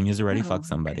 Sonia's already fucked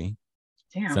somebody.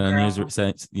 Damn, Sonia's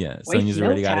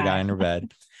already got a guy in her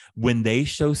bed. When they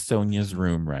show Sonia's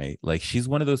room, right? Like, she's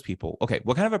one of those people. Okay,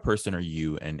 what kind of a person are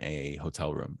you in a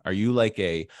hotel room? Are you like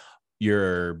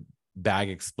your bag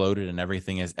exploded and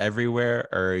everything is everywhere,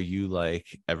 or are you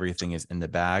like everything is in the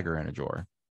bag or in a drawer?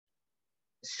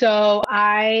 So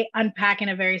I unpack in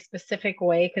a very specific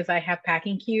way because I have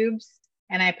packing cubes.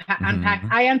 And I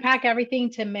unpack everything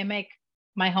to mimic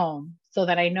my home so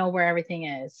that I know where everything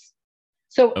is.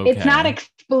 So it's not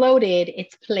exploded,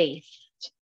 it's placed.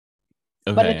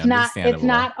 Okay, but it's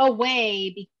not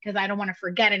away because I don't want to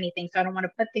forget anything. So I don't want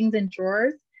to put things in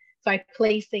drawers. So I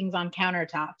place things on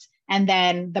countertops. And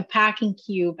then the packing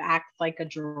cube acts like a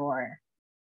drawer.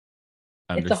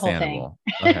 Understandable.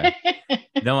 It's a whole thing. Okay.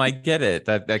 No, I get it.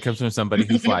 That comes from somebody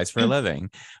who flies for a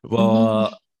living.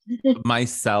 Well,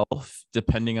 myself,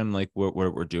 depending on like what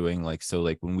we're doing, like, so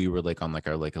like when we were like on like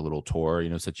our like a little tour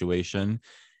situation,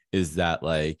 is that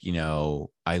like,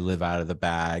 I live out of the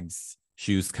bags.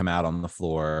 Shoes come out on the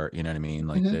floor, you know what I mean?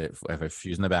 Like if I have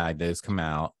shoes in the bag, they just come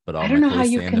out. But all I don't know how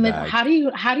you can live. How do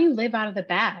you live out of the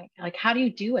bag? Like, how do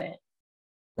you do it?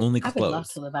 Only clothes. I would love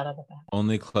to live out of the bag.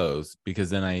 Only clothes,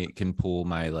 because then I can pull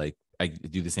my I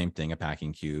do the same thing, a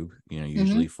packing cube,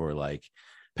 usually for like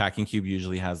packing cube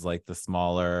usually has like the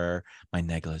smaller, my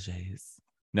negligees.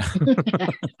 No.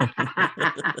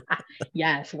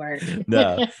 Yes, word.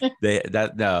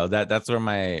 That's where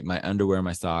my underwear,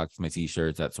 my socks, my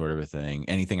t-shirts, that sort of a thing.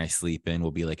 Anything I sleep in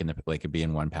will be like it'd be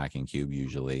in one packing cube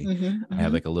usually. I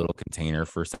have like a little container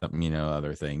for some,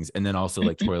 other things, and then also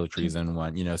like toiletries in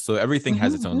one, so everything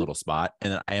has its own little spot.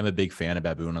 And I am a big fan of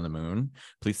Baboon on the Moon.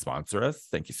 Please sponsor us.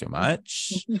 Thank you so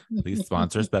much. Please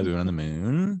sponsor us, Baboon on the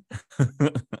Moon.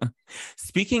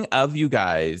 Speaking of, you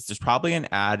guys, there's probably an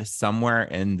ad somewhere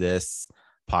in this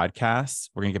podcast.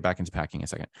 We're gonna get back into packing in a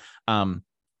second.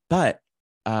 But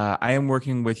I am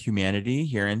working with Humanity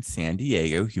here in San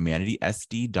Diego,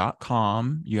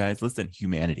 humanitysd.com. You guys listen,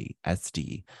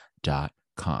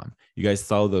 humanitysd.com. You guys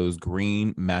saw those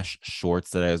green mesh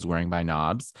shorts that I was wearing by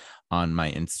Knobs on my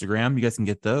Instagram. You guys can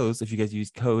get those if you guys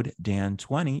use code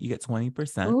Dan20. You get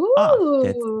 20% off.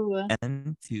 It's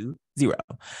N20.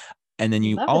 And then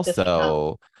you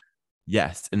also,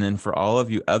 yes. And then for all of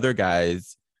you other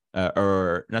guys,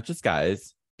 or not just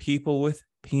guys, people with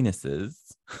penises,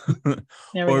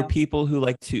 or people who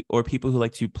like to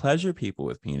pleasure people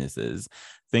with penises,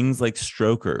 things like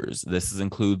strokers. This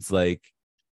includes like,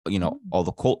 all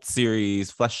the Colt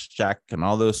series, Flesh Jack, and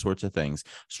all those sorts of things.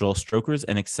 So strokers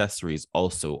and accessories,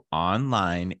 also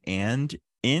online and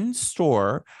in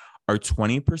store, are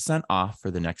 20% off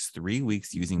for the next 3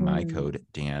 weeks using my code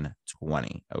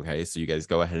Dan20. Okay, so you guys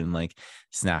go ahead and like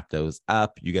snap those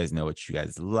up. You guys know what you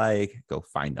guys like. Go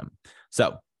find them.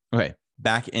 So, okay,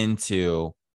 back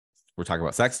into, we're talking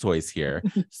about sex toys here.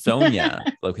 Sonia,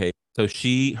 okay, so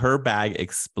her bag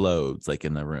explodes like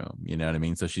in the room. You know what I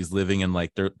mean? So she's living in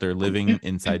like they're living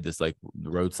inside this like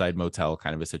roadside motel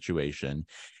kind of a situation,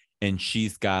 and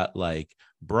she's got like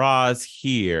bras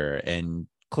here and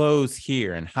clothes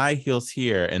here and high heels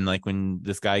here. And like when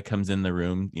this guy comes in the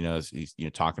room, he's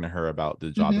talking to her about the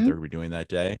job that they're going to be doing that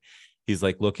day, he's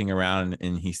like looking around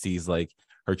and he sees like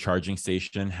her charging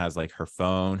station has like her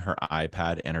phone, her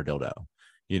iPad, and her dildo,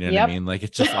 You know what I mean? Like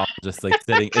it's just all just like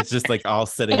sitting, it's just like all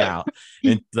sitting out.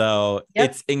 And so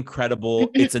it's incredible.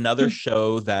 It's another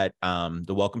show that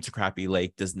the Welcome to Crappy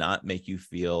Lake does not make you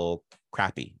feel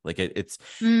crappy. Like it's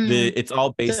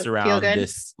all based around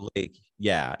this lake.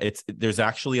 Yeah, there's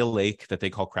actually a lake that they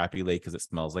call Crappy Lake because it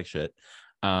smells like shit.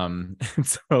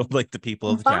 So like the people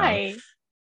of the town,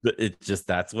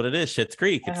 that's what it is. Schitt's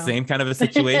Creek. It's the same kind of a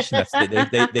situation. That's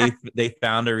they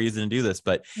found a reason to do this,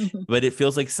 but it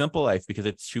feels like Simple Life because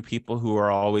it's two people who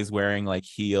are always wearing like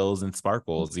heels and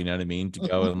sparkles, you know what I mean, to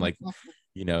go and like,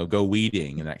 you know, go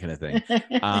weeding and that kind of thing.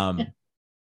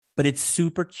 But it's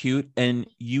super cute, and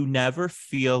you never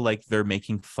feel like they're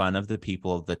making fun of the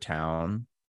people of the town,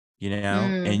 you know,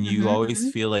 and you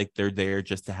always feel like they're there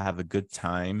just to have a good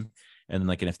time. And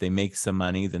like, and if they make some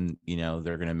money, then, you know,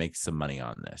 they're going to make some money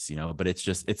on this, you know, but it's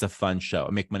a fun show.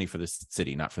 Make money for the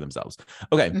city, not for themselves.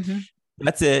 Okay.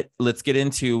 That's it. Let's get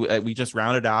into, we just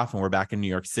rounded off and we're back in New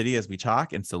York City as we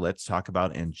talk. And so let's talk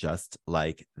about And Just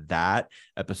Like That,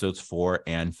 episodes 4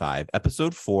 and 5.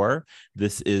 Episode 4,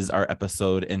 this is our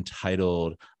episode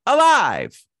entitled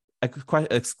Alive!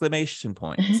 Exclamation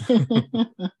points.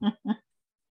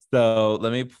 So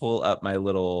let me pull up my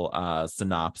little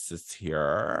synopsis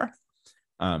here.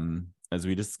 As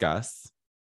we discuss,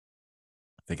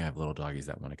 I think I have little doggies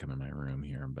that want to come in my room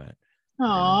here, but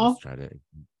I'll just try to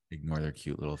ignore their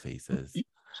cute little faces.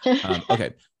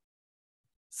 Okay.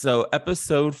 So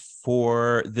episode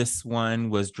 4, this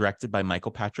one was directed by Michael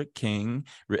Patrick King,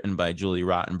 written by Julie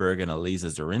Rottenberg and Eliza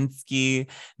Zorinsky.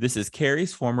 This is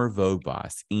Carrie's former Vogue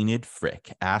boss, Enid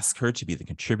Frick, asked her to be the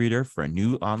contributor for a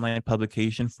new online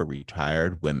publication for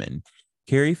retired women.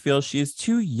 Carrie feels she is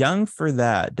too young for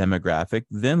that demographic,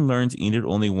 then learns Enid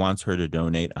only wants her to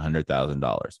donate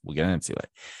 $100,000. We'll get into it.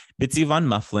 Bitsy Von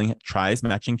Muffling tries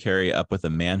matching Carrie up with a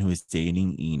man who is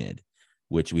dating Enid,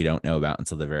 which we don't know about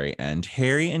until the very end.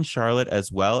 Harry and Charlotte,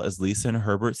 as well as Lisa and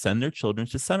Herbert, send their children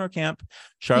to summer camp.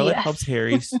 Charlotte helps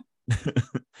Harry.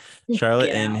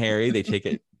 Charlotte and Harry, they take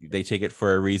it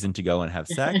for a reason to go and have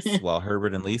sex, while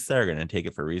Herbert and Lisa are going to take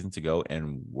it for a reason to go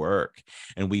and work.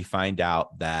 And we find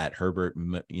out that Herbert,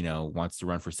 you know, wants to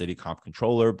run for city comp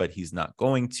controller, but he's not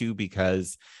going to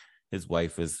because his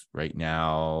wife is right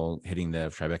now hitting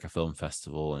the Tribeca Film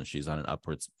Festival and she's on an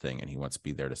upwards thing and he wants to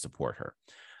be there to support her.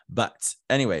 But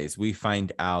anyways, we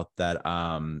find out that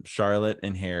Charlotte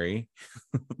and Harry,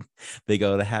 they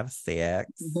go to have sex.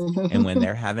 And when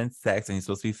they're having sex and he's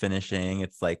supposed to be finishing,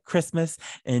 it's like Christmas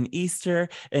and Easter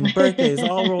and birthdays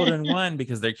all rolled in one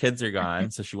because their kids are gone.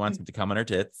 So she wants him to come on her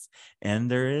tits and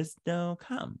there is no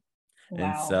cum. Wow.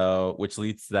 And so, which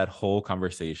leads to that whole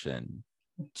conversation.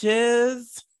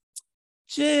 Jizz.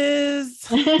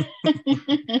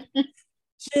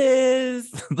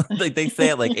 Like they say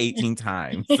it like 18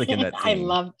 times like in that scene.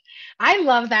 I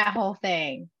love that whole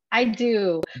thing. I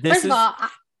do. First of all,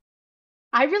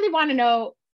 I really want to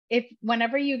know if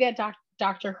whenever you get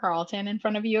Dr. Carlton in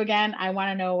front of you again, I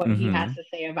want to know what he has to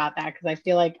say about that, because I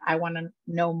feel like I want to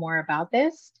know more about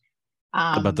this.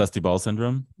 About Dusty Ball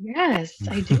Syndrome? Yes,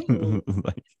 I do.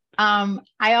 I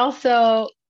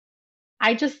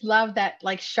just love that,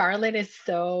 like, Charlotte is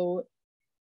so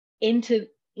into,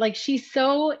 like, she's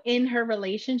so in her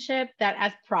relationship that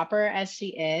as proper as she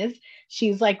is,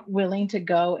 she's like willing to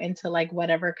go into like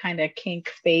whatever kind of kink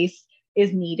space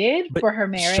is needed for her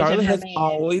marriage. Charlotte has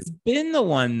always been the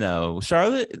one, though.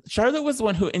 Charlotte was the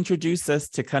one who introduced us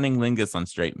to cunnilingus on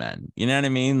straight men. You know what I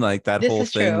mean? Like that whole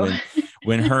thing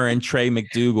when her and Trey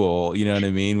McDougal, you know what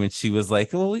I mean? When she was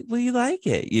like, "Well, we like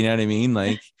it," you know what I mean?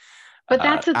 Like. But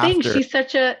that's the thing. She's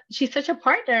such a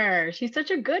partner. She's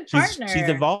such a good partner. She's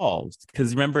evolved,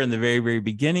 because remember in the very, very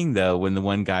beginning, though, when the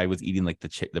one guy was eating like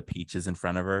the peaches in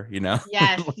front of her, you know?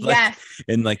 Yes, like, yes.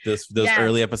 In like those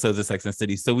early episodes of Sex and the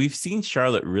City. So we've seen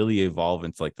Charlotte really evolve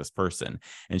into like this person,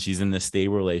 and she's in this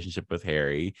stable relationship with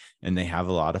Harry, and they have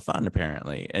a lot of fun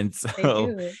apparently. And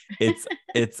so it's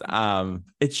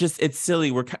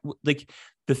silly. We're like,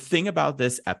 the thing about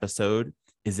this episode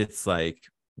is it's like,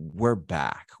 we're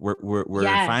back. We're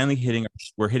finally hitting our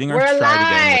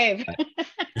stride again.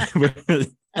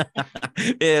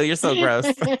 Ew, you're so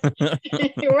gross.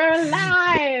 We're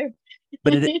alive.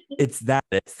 But it's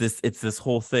this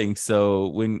whole thing. So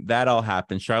when that all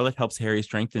happens, Charlotte helps Harry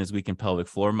strengthen his weak and pelvic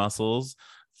floor muscles,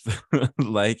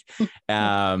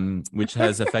 which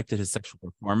has affected his sexual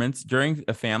performance. During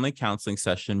a family counseling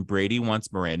session, Brady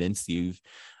wants Miranda and Steve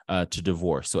to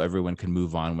divorce so everyone can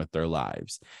move on with their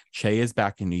lives. Che is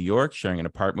back in New York, sharing an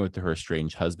apartment with her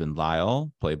estranged husband, Lyle,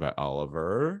 played by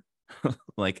Oliver,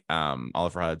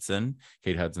 Oliver Hudson,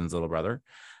 Kate Hudson's little brother.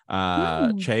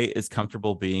 Che is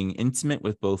comfortable being intimate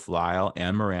with both Lyle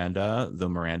and Miranda, though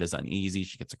Miranda's uneasy.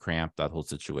 She gets a cramp, that whole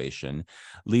situation.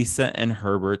 Lisa and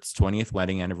Herbert's 20th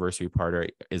wedding anniversary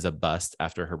party is a bust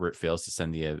after Herbert fails to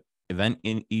send the event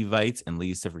invites and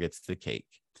Lisa forgets the cake.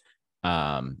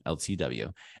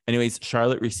 LTW. Anyways,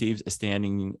 Charlotte receives a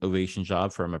standing ovation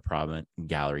job from a prominent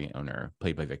gallery owner,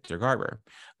 played by Victor Garber.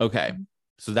 Okay.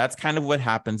 So that's kind of what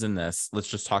happens in this. Let's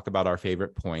just talk about our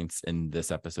favorite points in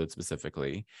this episode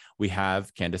specifically. We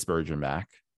have Candice Bergen back.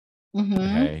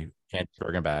 Okay. Candice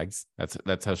Bergen Bags.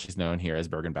 That's how she's known here, as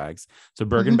Bergen Bags. So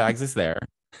Bergen Bags is there.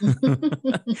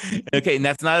 Okay, and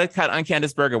that's not a cut on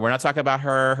Candice Bergen. We're not talking about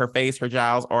her face, her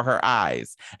jowls, or her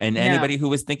eyes. And anybody who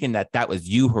was thinking that was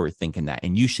you who were thinking that,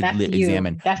 and you should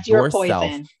examine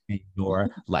yourself in your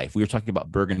life. We were talking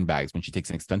about Bergen Bags when she takes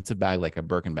an expensive bag like a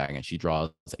Birkin bag and she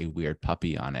draws a weird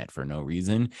puppy on it for no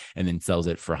reason and then sells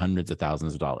it for hundreds of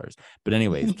thousands of dollars. But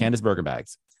anyways, Candice Bergen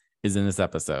Bags is in this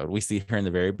episode. We see her in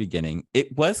the very beginning.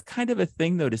 It was kind of a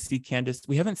thing though to see Candice.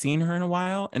 We haven't seen her in a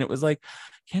while, and it was like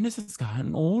Candice has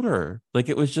gotten older. Like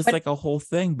it was just like a whole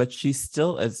thing, but she's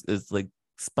still as like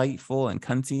spiteful and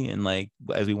cunty and like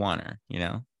as we want her, you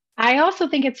know. I also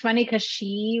think it's funny because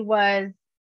she was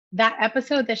that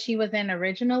episode that she was in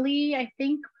originally, I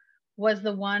think, was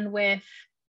the one with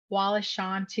Wallace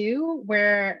Shawn too,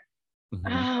 where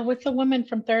what's the woman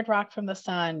from Third Rock from the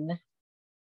Sun?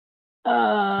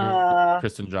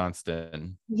 Kristen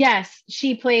Johnston. Yes,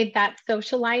 she played that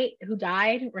socialite who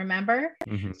died, remember?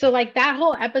 So like that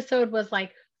whole episode was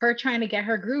like her trying to get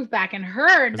her groove back and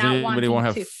her not wanting won't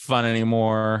have fun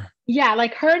anymore. Yeah,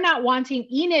 like her not wanting,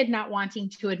 Enid not wanting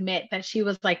to admit that she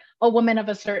was like a woman of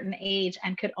a certain age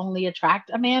and could only attract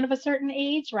a man of a certain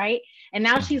age, right? And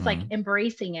now she's like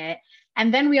embracing it.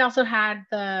 And then we also had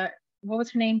what was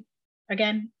her name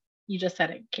again? You just said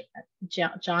it,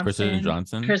 Johnson. Kristen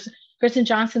Johnson. Kristen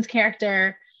Johnson's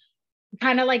character,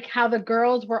 kind of like how the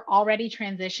girls were already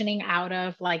transitioning out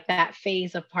of like that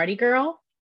phase of party girl.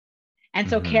 And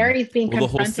so Carrie's being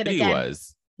confronted again.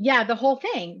 Yeah, the whole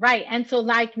thing. Right. And so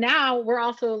like now we're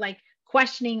also like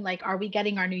questioning, like, are we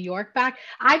getting our New York back?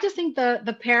 I just think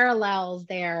the parallels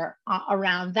there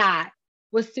around that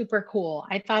was super cool.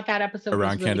 I thought that episode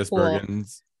around was really Candice cool.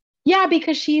 Bergen's. Yeah,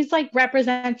 because she's like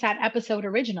represents that episode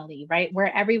originally, right?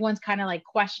 Where everyone's kind of like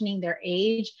questioning their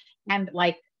age and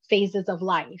like phases of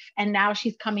life. And now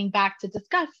she's coming back to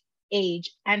discuss age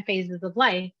and phases of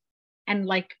life. And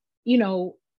like, you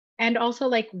know, and also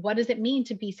like, what does it mean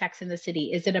to be Sex in the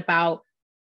City? Is it about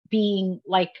being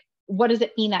like, what does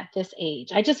it mean at this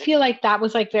age? I just feel like that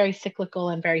was like very cyclical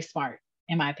and very smart,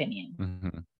 in my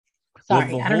opinion. Sorry,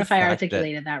 I don't know if I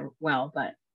articulated that well,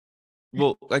 but.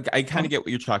 Well, like I kind of get what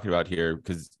you're talking about here,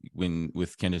 because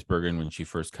with Candice Bergen, when she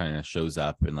first kind of shows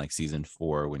up in like season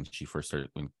 4, when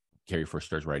Carrie first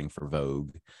starts writing for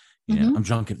Vogue, you know, I'm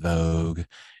drunk at Vogue.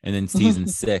 And then season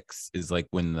 6 is like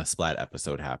when the Splat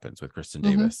episode happens with Kristen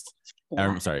Davis.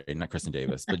 I'm sorry, not Kristen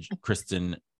Davis, but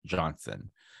Kristen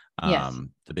Johnson.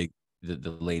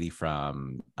 The lady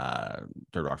from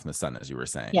Third Rock from the Sun, as you were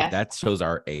saying. Yes. That shows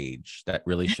our age. That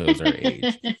really shows our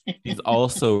age. She's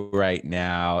also right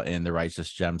now in The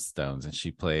Righteous Gemstones, and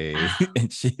she plays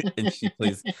and she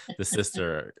plays the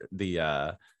sister,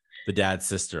 the dad's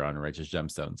sister on Righteous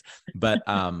Gemstones. But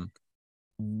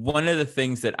one of the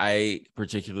things that I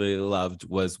particularly loved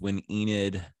was when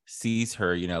Enid sees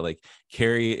her, you know, like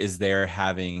Carrie is there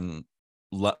having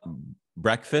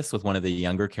breakfast with one of the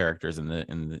younger characters in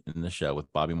the show, with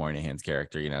Bobby Moynihan's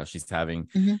character. You know, she's having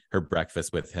her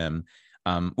breakfast with him,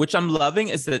 which I'm loving,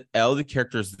 is that all the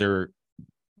characters,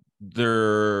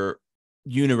 their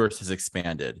universe has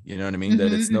expanded. You know what I mean?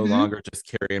 That it's no longer just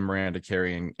Carrie and Miranda,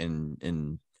 Carrie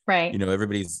and right. You know,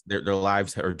 everybody's their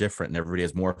lives are different, and everybody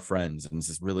has more friends, and this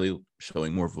is really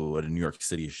showing more of what a New York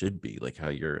City should be, like how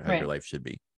your life should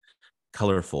be.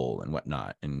 Colorful and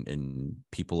whatnot, and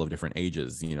people of different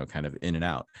ages, you know, kind of in and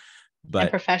out, but and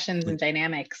professions and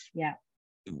dynamics. Yeah,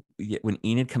 when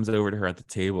Enid comes over to her at the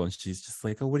table and she's just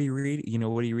like, oh, what are you reading? You know,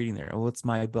 what are you reading there? Oh, it's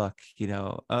my book, you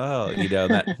know. Oh, you know,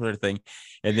 that sort of thing.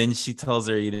 And then she tells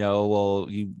her, you know, well,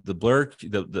 the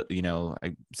blurb, you know,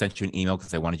 I sent you an email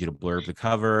because I wanted you to blurb the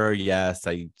cover. Yes,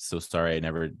 so sorry I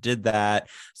never did that.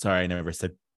 Sorry I never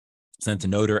sent a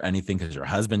note or anything because your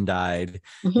husband died.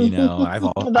 You know, I've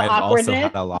also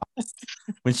had a loss.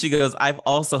 When she goes, I've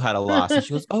also had a loss. And she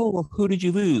goes, oh, well, who did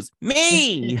you lose?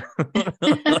 Me.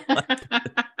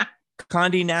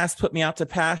 Condé Nast put me out to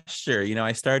pasture. You know,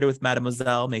 I started with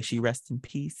Mademoiselle, may she rest in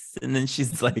peace. And then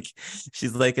she's like,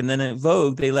 and then at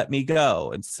Vogue, they let me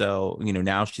go. And so, you know,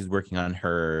 now she's working on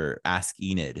her Ask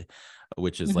Enid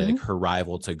which is like her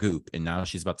rival to Goop. And now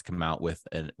she's about to come out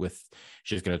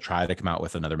she's going to try to come out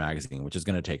with another magazine, which is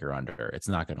going to take her under. It's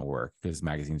not going to work because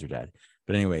magazines are dead.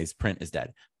 But anyways, print is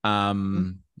dead.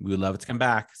 We would love it to come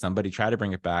back. Somebody try to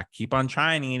bring it back. Keep on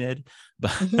trying, Enid.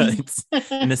 But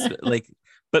and this like,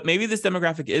 but maybe this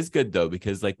demographic is good though,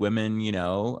 because like women, you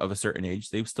know, of a certain age,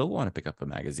 they still want to pick up a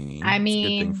magazine. I mean, it's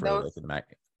a good thing for like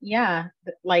yeah,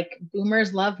 like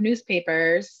boomers love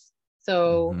newspapers,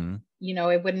 so you know,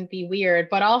 it wouldn't be weird.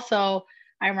 But also,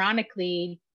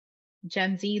 ironically,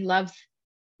 Gen Z loves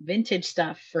vintage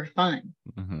stuff for fun.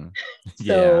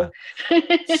 Yeah.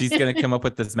 She's going to come up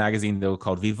with this magazine though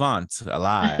called Vivant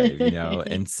Alive, you know.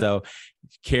 And so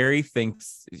Carrie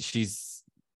thinks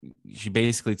she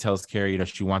basically tells Carrie, you know,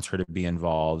 she wants her to be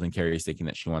involved, and Carrie's thinking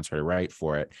that she wants her to write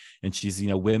for it. And she's, you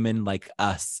know, women like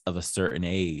us of a certain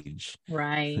age.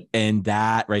 Right. And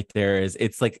that right there is,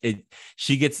 it's like,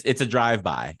 it's a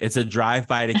drive-by. It's a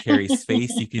drive-by to Carrie's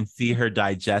face. You can see her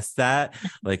digest that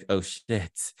like, oh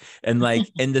shit. And like,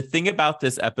 and the thing about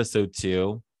this episode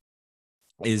too,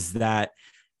 is that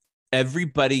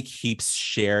everybody keeps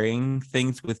sharing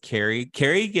things with Carrie.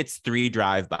 Carrie gets 3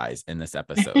 drive-bys in this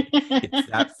episode. It's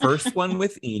that first one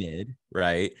with Enid,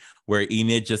 right? Where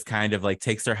Enid just kind of like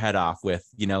takes her head off with,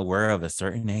 you know, we're of a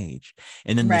certain age.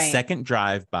 And then the second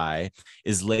drive-by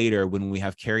is later when we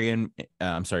have Carrie and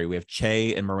we have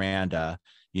Che and Miranda,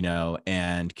 you know,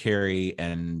 and Carrie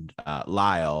and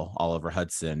Lyle, Oliver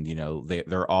Hudson, you know,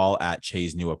 they're all at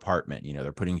Che's new apartment. You know,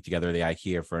 they're putting together the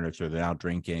IKEA furniture. They're now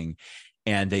drinking.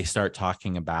 And they start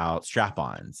talking about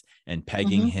strap-ons and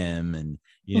pegging him. And,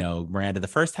 you know, Miranda, the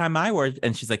first time I wore,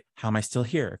 and she's like, how am I still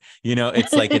here? You know,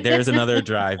 it's like, there's another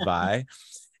drive-by.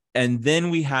 And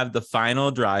then we have the final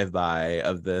drive-by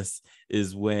of this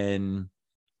is when,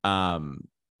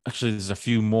 actually there's a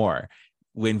few more.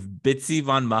 When Bitsy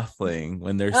Von Muffling,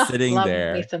 when they're sitting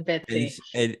there,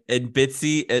 and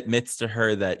Bitsy admits to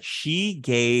her that she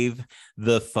gave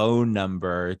the phone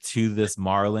number to this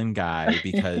Marlon guy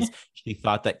because she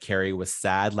thought that Carrie was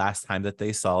sad last time that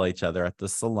they saw each other at the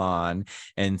salon.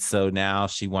 And so now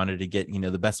she wanted to get, you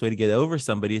know, the best way to get over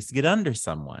somebody is to get under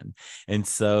someone. And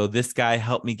so this guy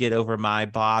helped me get over my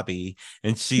Bobby.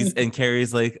 And and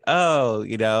Carrie's like, oh,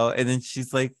 you know, and then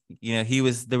she's like, you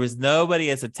know, there was nobody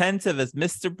as attentive as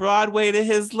Mr. Broadway to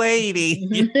his lady,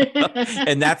 you know?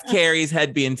 And that's Carrie's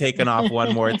head being taken off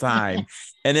one more time.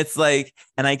 And it's like,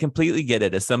 and I completely get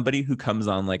it as somebody who comes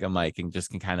on like a mic and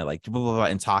just can kind of like blah, blah, blah,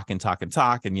 and talk and talk and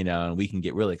talk. And, you know, and we can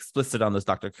get really explicit on those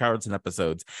Dr. Carlton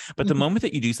episodes. But the moment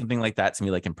that you do something like that to me,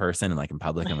 like in person and like in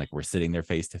public, and like we're sitting there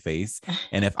face to face.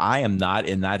 And if I am not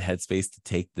in that headspace to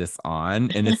take this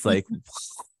on, and it's like,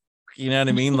 you know what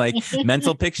I mean? Like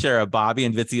mental picture of Bobby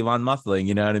and Bitsy Von Muffling,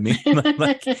 you know what I mean?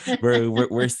 Like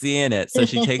we're seeing it. So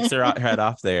she takes her head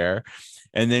off there.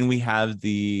 And then we have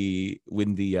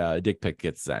when the dick pic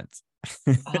gets sent.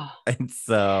 And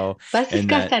so let's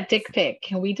discuss that dick pic.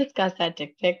 Can we discuss that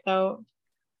dick pic though?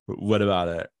 What about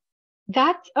it?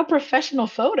 That's a professional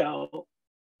photo.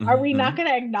 Are we not going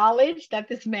to acknowledge that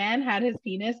this man had his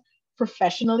penis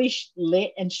professionally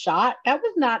lit and shot? That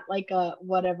was not like a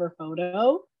whatever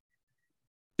photo.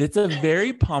 It's a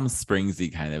very Palm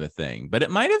Springsy kind of a thing, but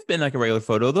it might have been like a regular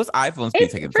photo. Those iPhones be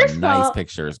taking some nice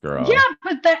pictures, girl. Yeah,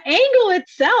 but the angle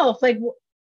itself,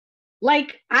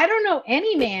 like I don't know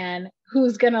any man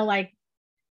who's gonna like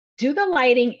do the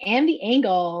lighting and the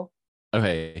angle.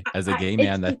 Okay, as a gay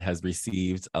man that has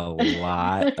received a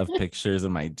lot of pictures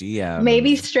in my DM,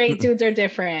 maybe straight dudes are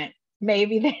different.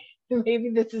 Maybe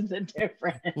this isn't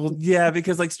different. Well, yeah,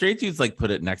 because like straight dudes like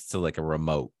put it next to like a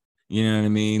remote. You know what I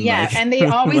mean? Yeah, like, and they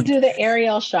always do the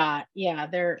aerial shot. Yeah,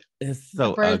 it's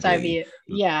so bird's eye ugly. view.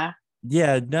 Yeah.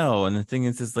 Yeah, no. And the thing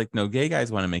is like, no, gay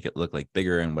guys want to make it look like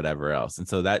bigger and whatever else. And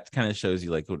so that kind of shows you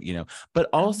like, you know, but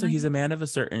also he's a man of a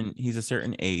certain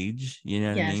age, you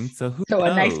know what I mean? So who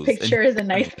knows? A nice picture is a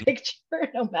nice picture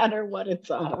no matter what it's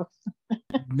of.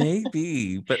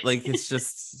 Maybe, but like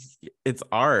it's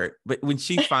art. But when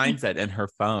she finds that in her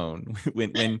phone,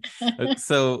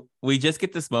 so we just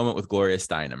get this moment with Gloria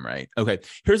Steinem, right? Okay,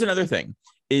 here's another thing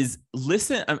is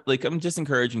listen, I'm just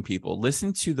encouraging people,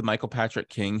 listen to the Michael Patrick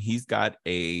King. He's got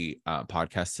a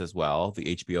podcast as well,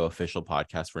 the HBO official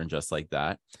podcast for And Just Like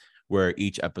That, where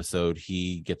each episode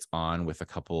he gets on with a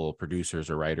couple producers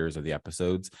or writers of the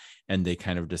episodes, and they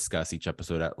kind of discuss each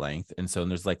episode at length. And so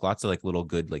there's like lots of like little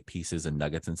good like pieces and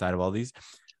nuggets inside of all these.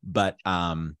 But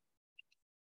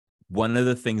one of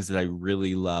the things that I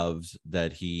really loved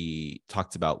that he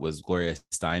talked about was Gloria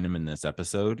Steinem in this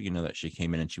episode, you know, that she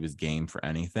came in and she was game for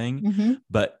anything,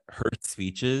 but her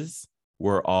speeches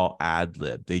were all ad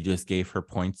lib. They just gave her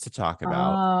points to talk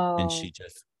about and she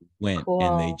just went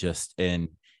and they Cool.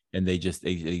 just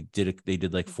they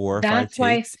did like 4 or 5 That's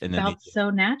why it takes, and then felt so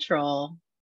natural.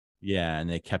 yeah, and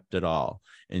they kept it all.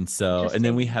 And so, and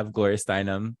then we Interesting. have Gloria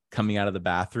Steinem coming out of the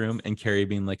bathroom and Carrie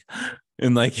being like,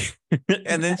 and like,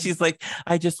 and then she's like,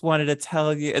 I just wanted to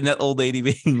tell you. And that old lady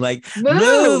being like, move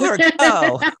Move. or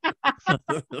go.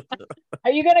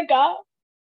 Are you gonna go?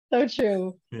 So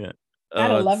true. Yeah.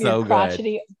 Gotta Oh, it's love your so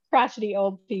good. crotchety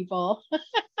old people.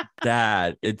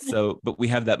 That it's so, but we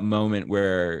have that moment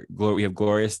where we have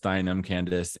Gloria Steinem,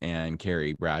 Candace, and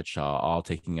Carrie Bradshaw all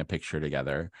taking a picture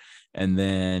together. And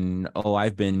then, oh,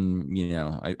 I've been,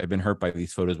 I've been hurt by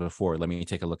these photos before. Let me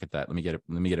take a look at that. Let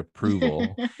me get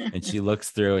approval. And she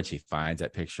looks through and she finds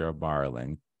that picture of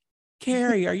Marlon.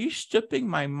 Carrie, are you stripping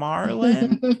my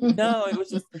Marlon? No,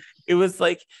 it was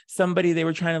like somebody, they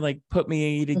were trying to like put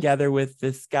me together with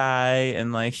this guy.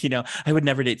 And like, I would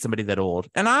never date somebody that old.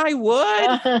 And I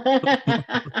would.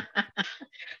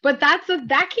 But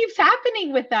that keeps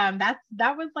happening with them.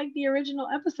 That was like the original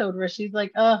episode where she's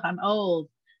like, oh, I'm old.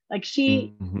 Like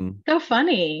Mhm. so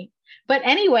funny. But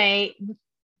anyway,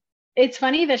 it's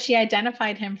funny that she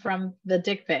identified him from the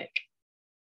dick pic.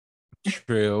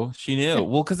 True. She knew.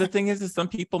 Well, because the thing is some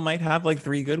people might have like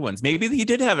 3 good ones. Maybe he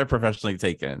did have it professionally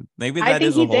taken. Maybe I that think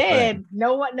is the he whole thing. did.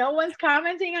 No one's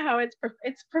commenting on how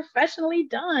it's professionally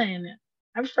done.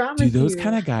 I Do promise those you.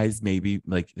 kind of guys maybe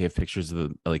like they have pictures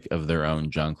of like of their own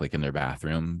junk like in their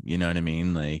bathroom? You know what I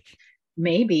mean? Like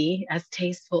Maybe as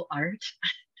tasteful art.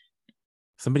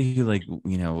 somebody who like,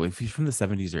 if he's from the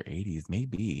 70s or 80s,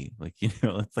 maybe like, it's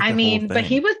like I a whole mean, but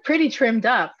he thing. was pretty trimmed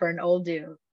up for an old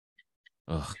dude.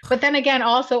 Ugh. But then again,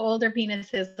 also older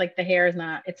penises, like the hair is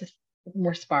not, it's just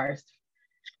more sparse.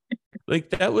 Like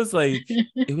that was like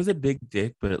it was a big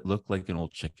dick, but it looked like an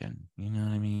old chicken. You know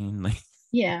what I mean? Like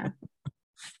Yeah.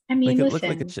 I like mean, it looked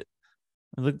like listen,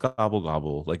 it looked gobble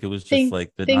gobble. Like it was just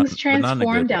like things but not in a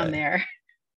transform good down way. there.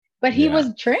 But he Yeah.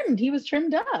 was trimmed. He was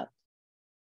trimmed up.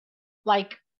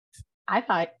 Like I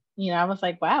thought, I was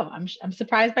like, wow, I'm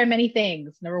surprised by many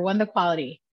things. Number one, the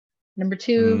quality. Number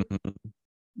two,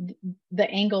 Mhm. the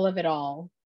angle of it all.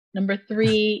 Number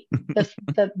three,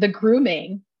 the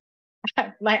grooming.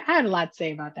 Like I had a lot to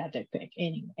say about that dick pic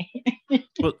anyway.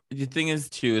 Well, the thing is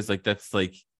too is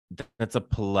that's a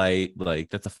polite, like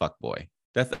that's a fuck boy.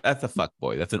 That's a fuck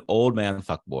boy. That's an old man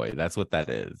fuck boy. That's what that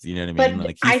is. You know what I mean? But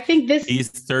Like I think this, he's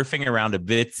surfing around a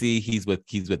Bitsy. He's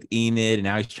with Enid, and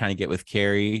now he's trying to get with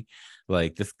Carrie.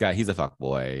 Like this guy, he's a fuck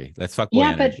boy. That's fuck boy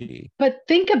yeah, energy. but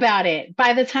think about it.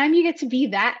 By the time you get to be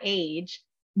that age,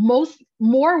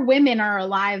 more women are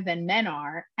alive than men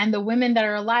are, and the women that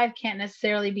are alive can't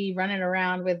necessarily be running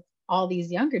around with all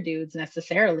these younger dudes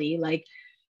necessarily. Like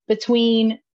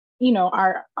between,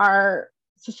 our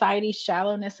society's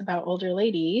shallowness about older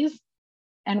ladies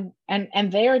and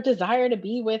their desire to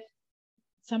be with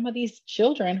some of these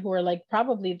children who are like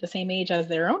probably the same age as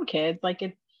their own kids, like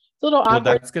it's a little Well,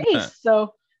 awkward that's gonna. space.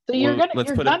 So you're Well, gonna let's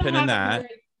you're put a gonna pin in have a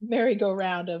that.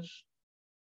 merry-go-round of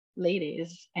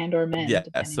ladies and or men, Yeah.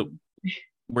 So depending.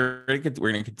 we're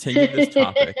gonna continue this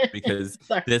topic because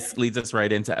Sorry. this leads us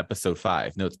right into episode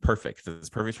 5. No, it's perfect. It's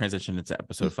perfect transition into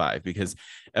episode 5 because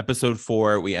episode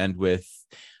 4 we end with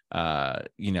no,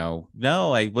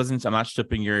 I'm not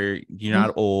stripping you're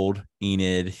not old,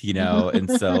 Enid, and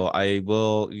so I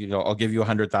will, I'll give you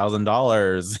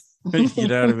 $100,000. You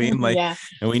know what I mean? Like, Yeah,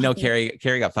 and we know Carrie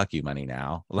got fuck you money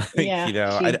now. Like, yeah, she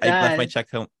I left my does. check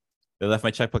home. I left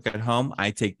my checkbook at home.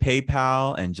 I take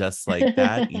PayPal, and just like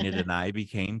that, Enid and I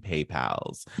became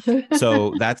PayPals.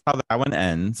 So that's how that one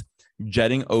ends.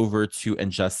 Jetting over to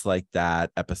and just like that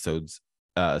episodes,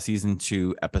 season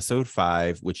 2, episode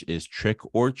 5, which is Trick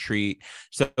or Treat.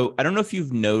 So I don't know if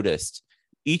you've noticed,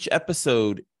 each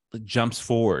episode jumps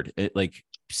forward at like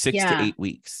 6 to Yeah, 8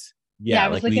 weeks. yeah, Yeah, I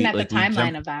was looking at the we jump.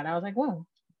 timeline of that. I was like, whoa.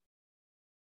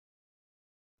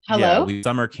 Yeah, Hello. we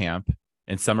summer camp,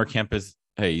 and summer camp is.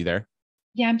 Hey, you there?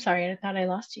 Yeah, I'm sorry, I thought I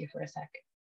lost you for a sec.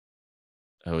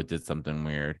 Oh, it did something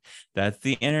weird. That's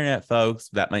the internet, folks.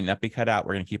 That might not be cut out.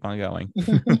 We're gonna keep on going.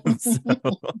 So,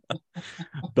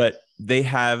 but they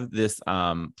have this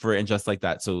for and just like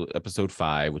that. So episode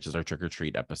 5, which is our trick or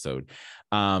treat episode.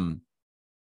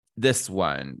 This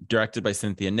one directed by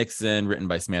Cynthia Nixon, written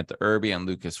by Samantha Irby and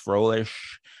Lucas Froelich.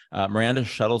 Miranda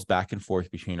shuttles back and forth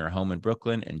between her home in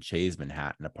Brooklyn and Che's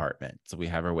Manhattan apartment. So we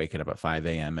have her waking up at 5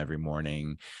 a.m. every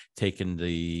morning, taking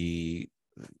the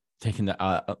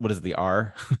what is it, the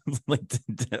R? like,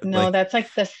 No, that's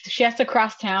like this. She has to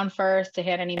cross town first to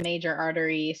hit any major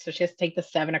arteries. So she has to take the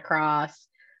 7 across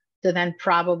to then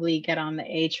probably get on the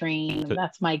A train.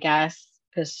 That's my guess.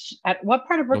 Because at what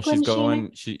part of well, Brooklyn she's is she in?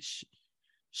 going.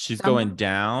 She's going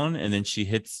down, and then she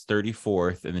hits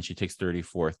 34th, and then she takes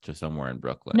 34th to somewhere in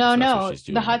Brooklyn. No, So that's what no, she's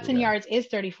doing the every Hudson day. Yards is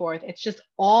 34th. It's just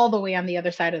all the way on the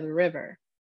other side of the river.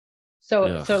 So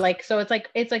Ugh.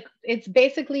 it's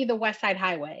basically the West Side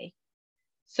Highway.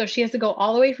 So she has to go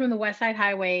all the way from the West Side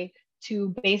Highway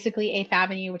to basically 8th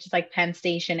Avenue, which is like Penn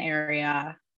Station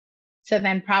area, to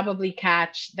then probably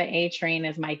catch the A train,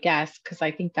 is my guess, because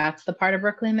I think that's the part of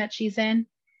Brooklyn that she's in,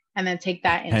 and then take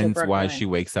that into Hence Brooklyn. why she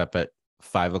wakes up at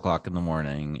 5 o'clock in the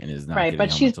morning and is not Right, getting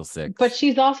but home until 6. but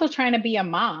she's also trying to be a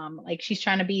mom. Like, she's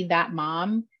trying to be that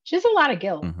mom. She has a lot of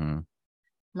guilt. Mm-hmm.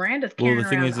 Miranda's carrying the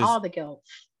thing around is all the guilt.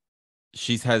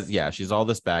 She's all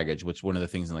this baggage, which one of the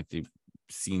things in like the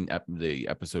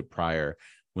episode prior,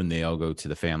 when they all go to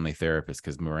the family therapist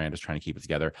because Miranda's trying to keep it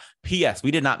together. P.S.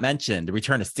 We did not mention the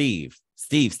return of Steve.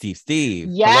 Steve.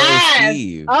 Yes. Hello,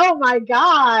 Steve. Oh my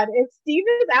God. If Steve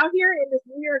is out here in this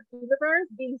New York universe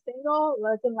being single,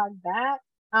 looking like that,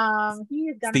 he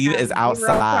is gonna Steve have is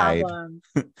outside.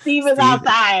 Steve is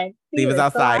outside. Steve is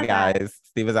outside, so guys.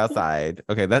 Steve is outside.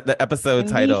 Okay, that the episode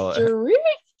title.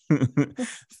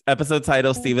 Episode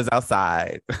title: Steve is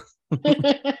outside.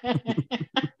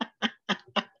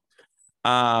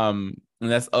 And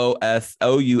that's OUSSID.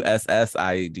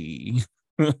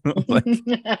 Like,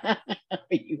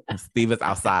 Steve is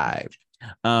outside.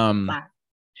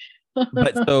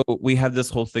 But so we have this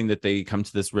whole thing that they come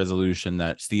to this resolution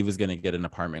that Steve is going to get an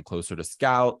apartment closer to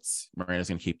Scouts. Miranda's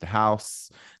going to keep the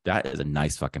house. That is a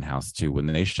nice fucking house too. When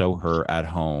they show her at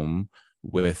home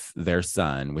with their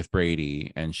son, with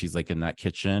Brady, and she's like in that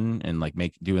kitchen and like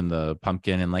doing the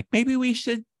pumpkin and like, maybe we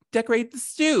should decorate the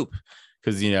stoop.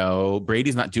 Because, you know,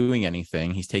 Brady's not doing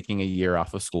anything. He's taking a year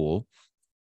off of school.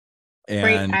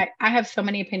 And I have so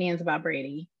many opinions about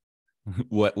Brady.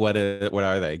 What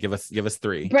are they? Give us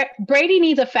 3. Brady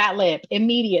needs a fat lip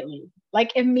immediately.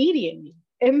 Like immediately.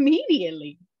 How do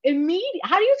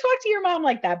you talk to your mom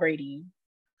like that, Brady?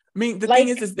 I mean, the thing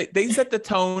is they set the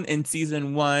tone in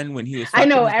season 1 when he was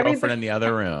fucking his girlfriend in the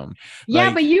other room. Yeah,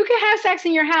 like, but you can have sex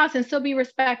in your house and still be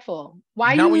respectful.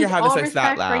 Why not when you're having sex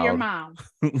that loud? For your mom.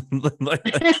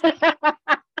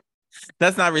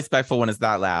 That's not respectful when it's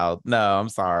that loud. No, I'm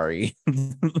sorry.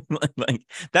 Like,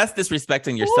 that's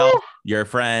disrespecting yourself, your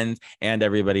friends, and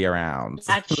everybody around.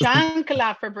 That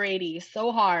chancla for Brady,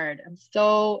 so hard.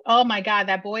 Oh my God,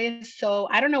 that boy is so,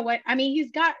 I don't know what, I mean,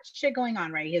 he's got shit going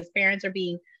on, right? His parents are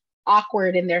being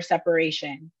awkward in their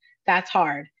separation. That's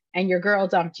hard. And your girl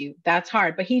dumped you. That's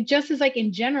hard. But he just is like,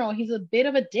 in general, he's a bit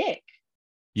of a dick.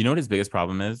 You know what his biggest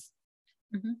problem is?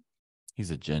 Mm-hmm. He's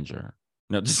a ginger.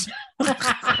 No, just...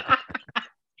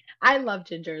 I love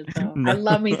gingers though. No. I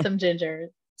love me some gingers.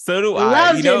 So do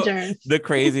I. You know, the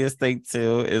craziest thing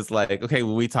too is like, okay,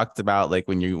 well, we talked about like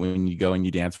when you go and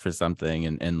you dance for something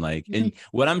and like, and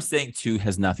what I'm saying too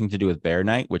has nothing to do with Bear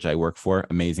Night, which I work for,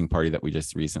 amazing party that we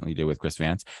just recently did with Chris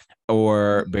Vance,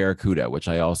 or Barracuda, which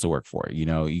I also work for. You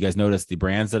know, you guys notice the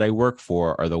brands that I work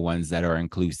for are the ones that are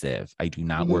inclusive. I do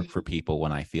not work for people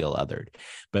when I feel othered,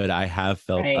 but I have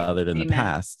felt othered in the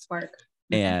past.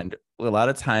 And a lot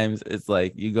of times it's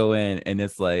like you go in and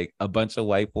it's like a bunch of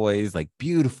white boys, like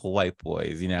beautiful white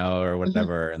boys, you know, or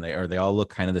whatever. And they all look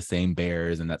kind of the same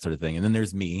bears and that sort of thing. And then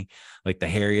there's me, like the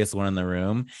hairiest one in the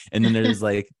room. And then there's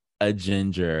like a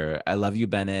ginger. I love you,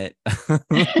 Bennett.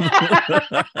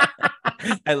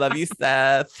 I love you,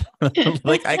 Seth.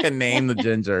 Like I can name the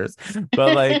gingers,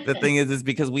 but like the thing is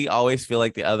because we always feel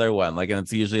like the other one. Like, and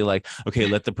it's usually like, okay,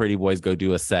 let the pretty boys go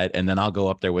do a set, and then I'll go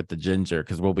up there with the ginger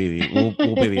because we'll be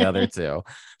the other two.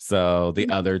 So the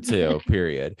other two,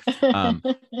 period. Oh,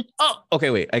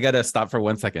 okay, wait. I gotta stop for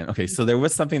 1 second. Okay, so there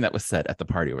was something that was said at the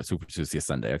party with Super Tuesday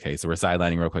Sunday. Okay, so we're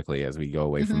sidelining real quickly as we go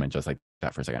away from it, just like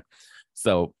that for a second.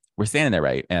 So we're standing there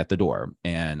right at the door,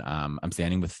 and I'm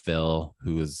standing with Phil,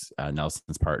 who is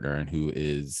Nelson's partner and who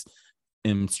is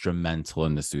instrumental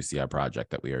in the Susia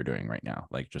project that we are doing right now.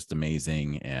 Like just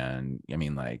amazing. And I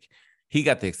mean, like he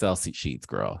got the Excel sheets,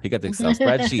 girl. He got the Excel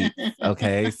spreadsheet.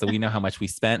 Okay, so we know how much we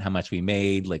spent, how much we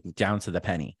made, like down to the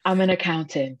penny. I'm an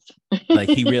accountant. Like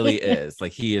he really is.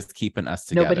 Like he is keeping us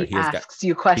together. Nobody asks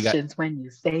you questions when you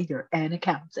say you're an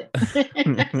accountant.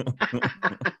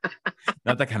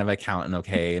 Not that kind of accountant,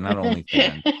 okay? Not only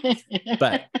fan.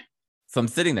 But so I'm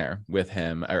sitting there with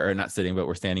him, or not sitting, but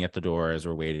we're standing at the door as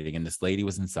we're waiting. And this lady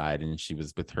was inside and she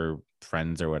was with her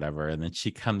friends or whatever. And then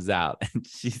she comes out and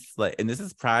she's like, and this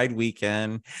is Pride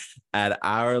weekend at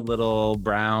our little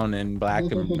brown and black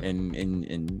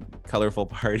and colorful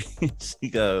party. She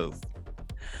goes,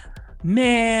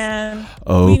 Man.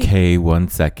 Okay, 1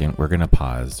 second. We're going to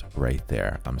pause right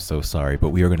there. I'm so sorry, but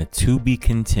we are going to be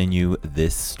continue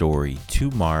this story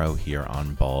tomorrow here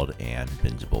on Bald and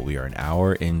Bingeable. We are an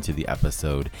hour into the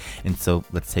episode, and so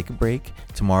let's take a break.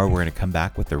 Tomorrow, we're going to come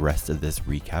back with the rest of this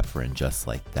recap for And Just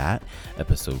Like That,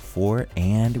 episode 4,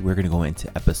 and we're going to go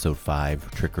into episode 5,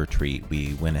 Trick or Treat.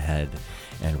 We went ahead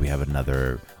and we have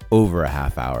another over a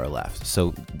half hour left.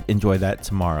 So enjoy that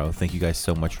tomorrow. Thank you guys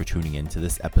so much for tuning in to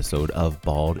this episode of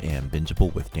Bald and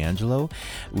Bingeable with D'Angelo.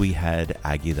 We had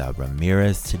Agueda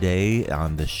Ramirez today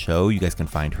on the show. You guys can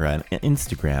find her on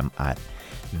Instagram at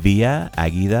Via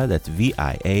Agueda. That's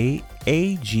VIAAGUEDA.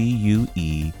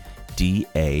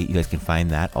 You guys can find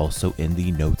that also in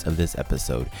the notes of this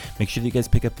episode. Make sure that you guys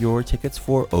pick up your tickets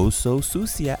for Oso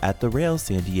Sucia at the Rail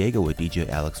San Diego with DJ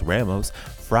Alex Ramos,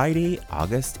 Friday,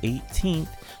 August 18th,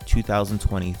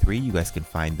 2023. You guys can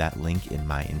find that link in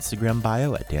my Instagram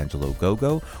bio at D'Angelo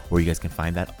Gogo, or you guys can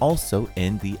find that also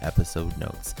in the episode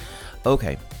notes.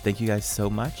 Okay, thank you guys so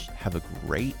much. Have a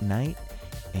great night,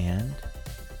 and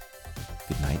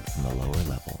good night from the lower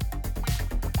level.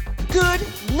 Good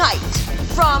night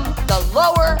from the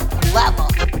lower level.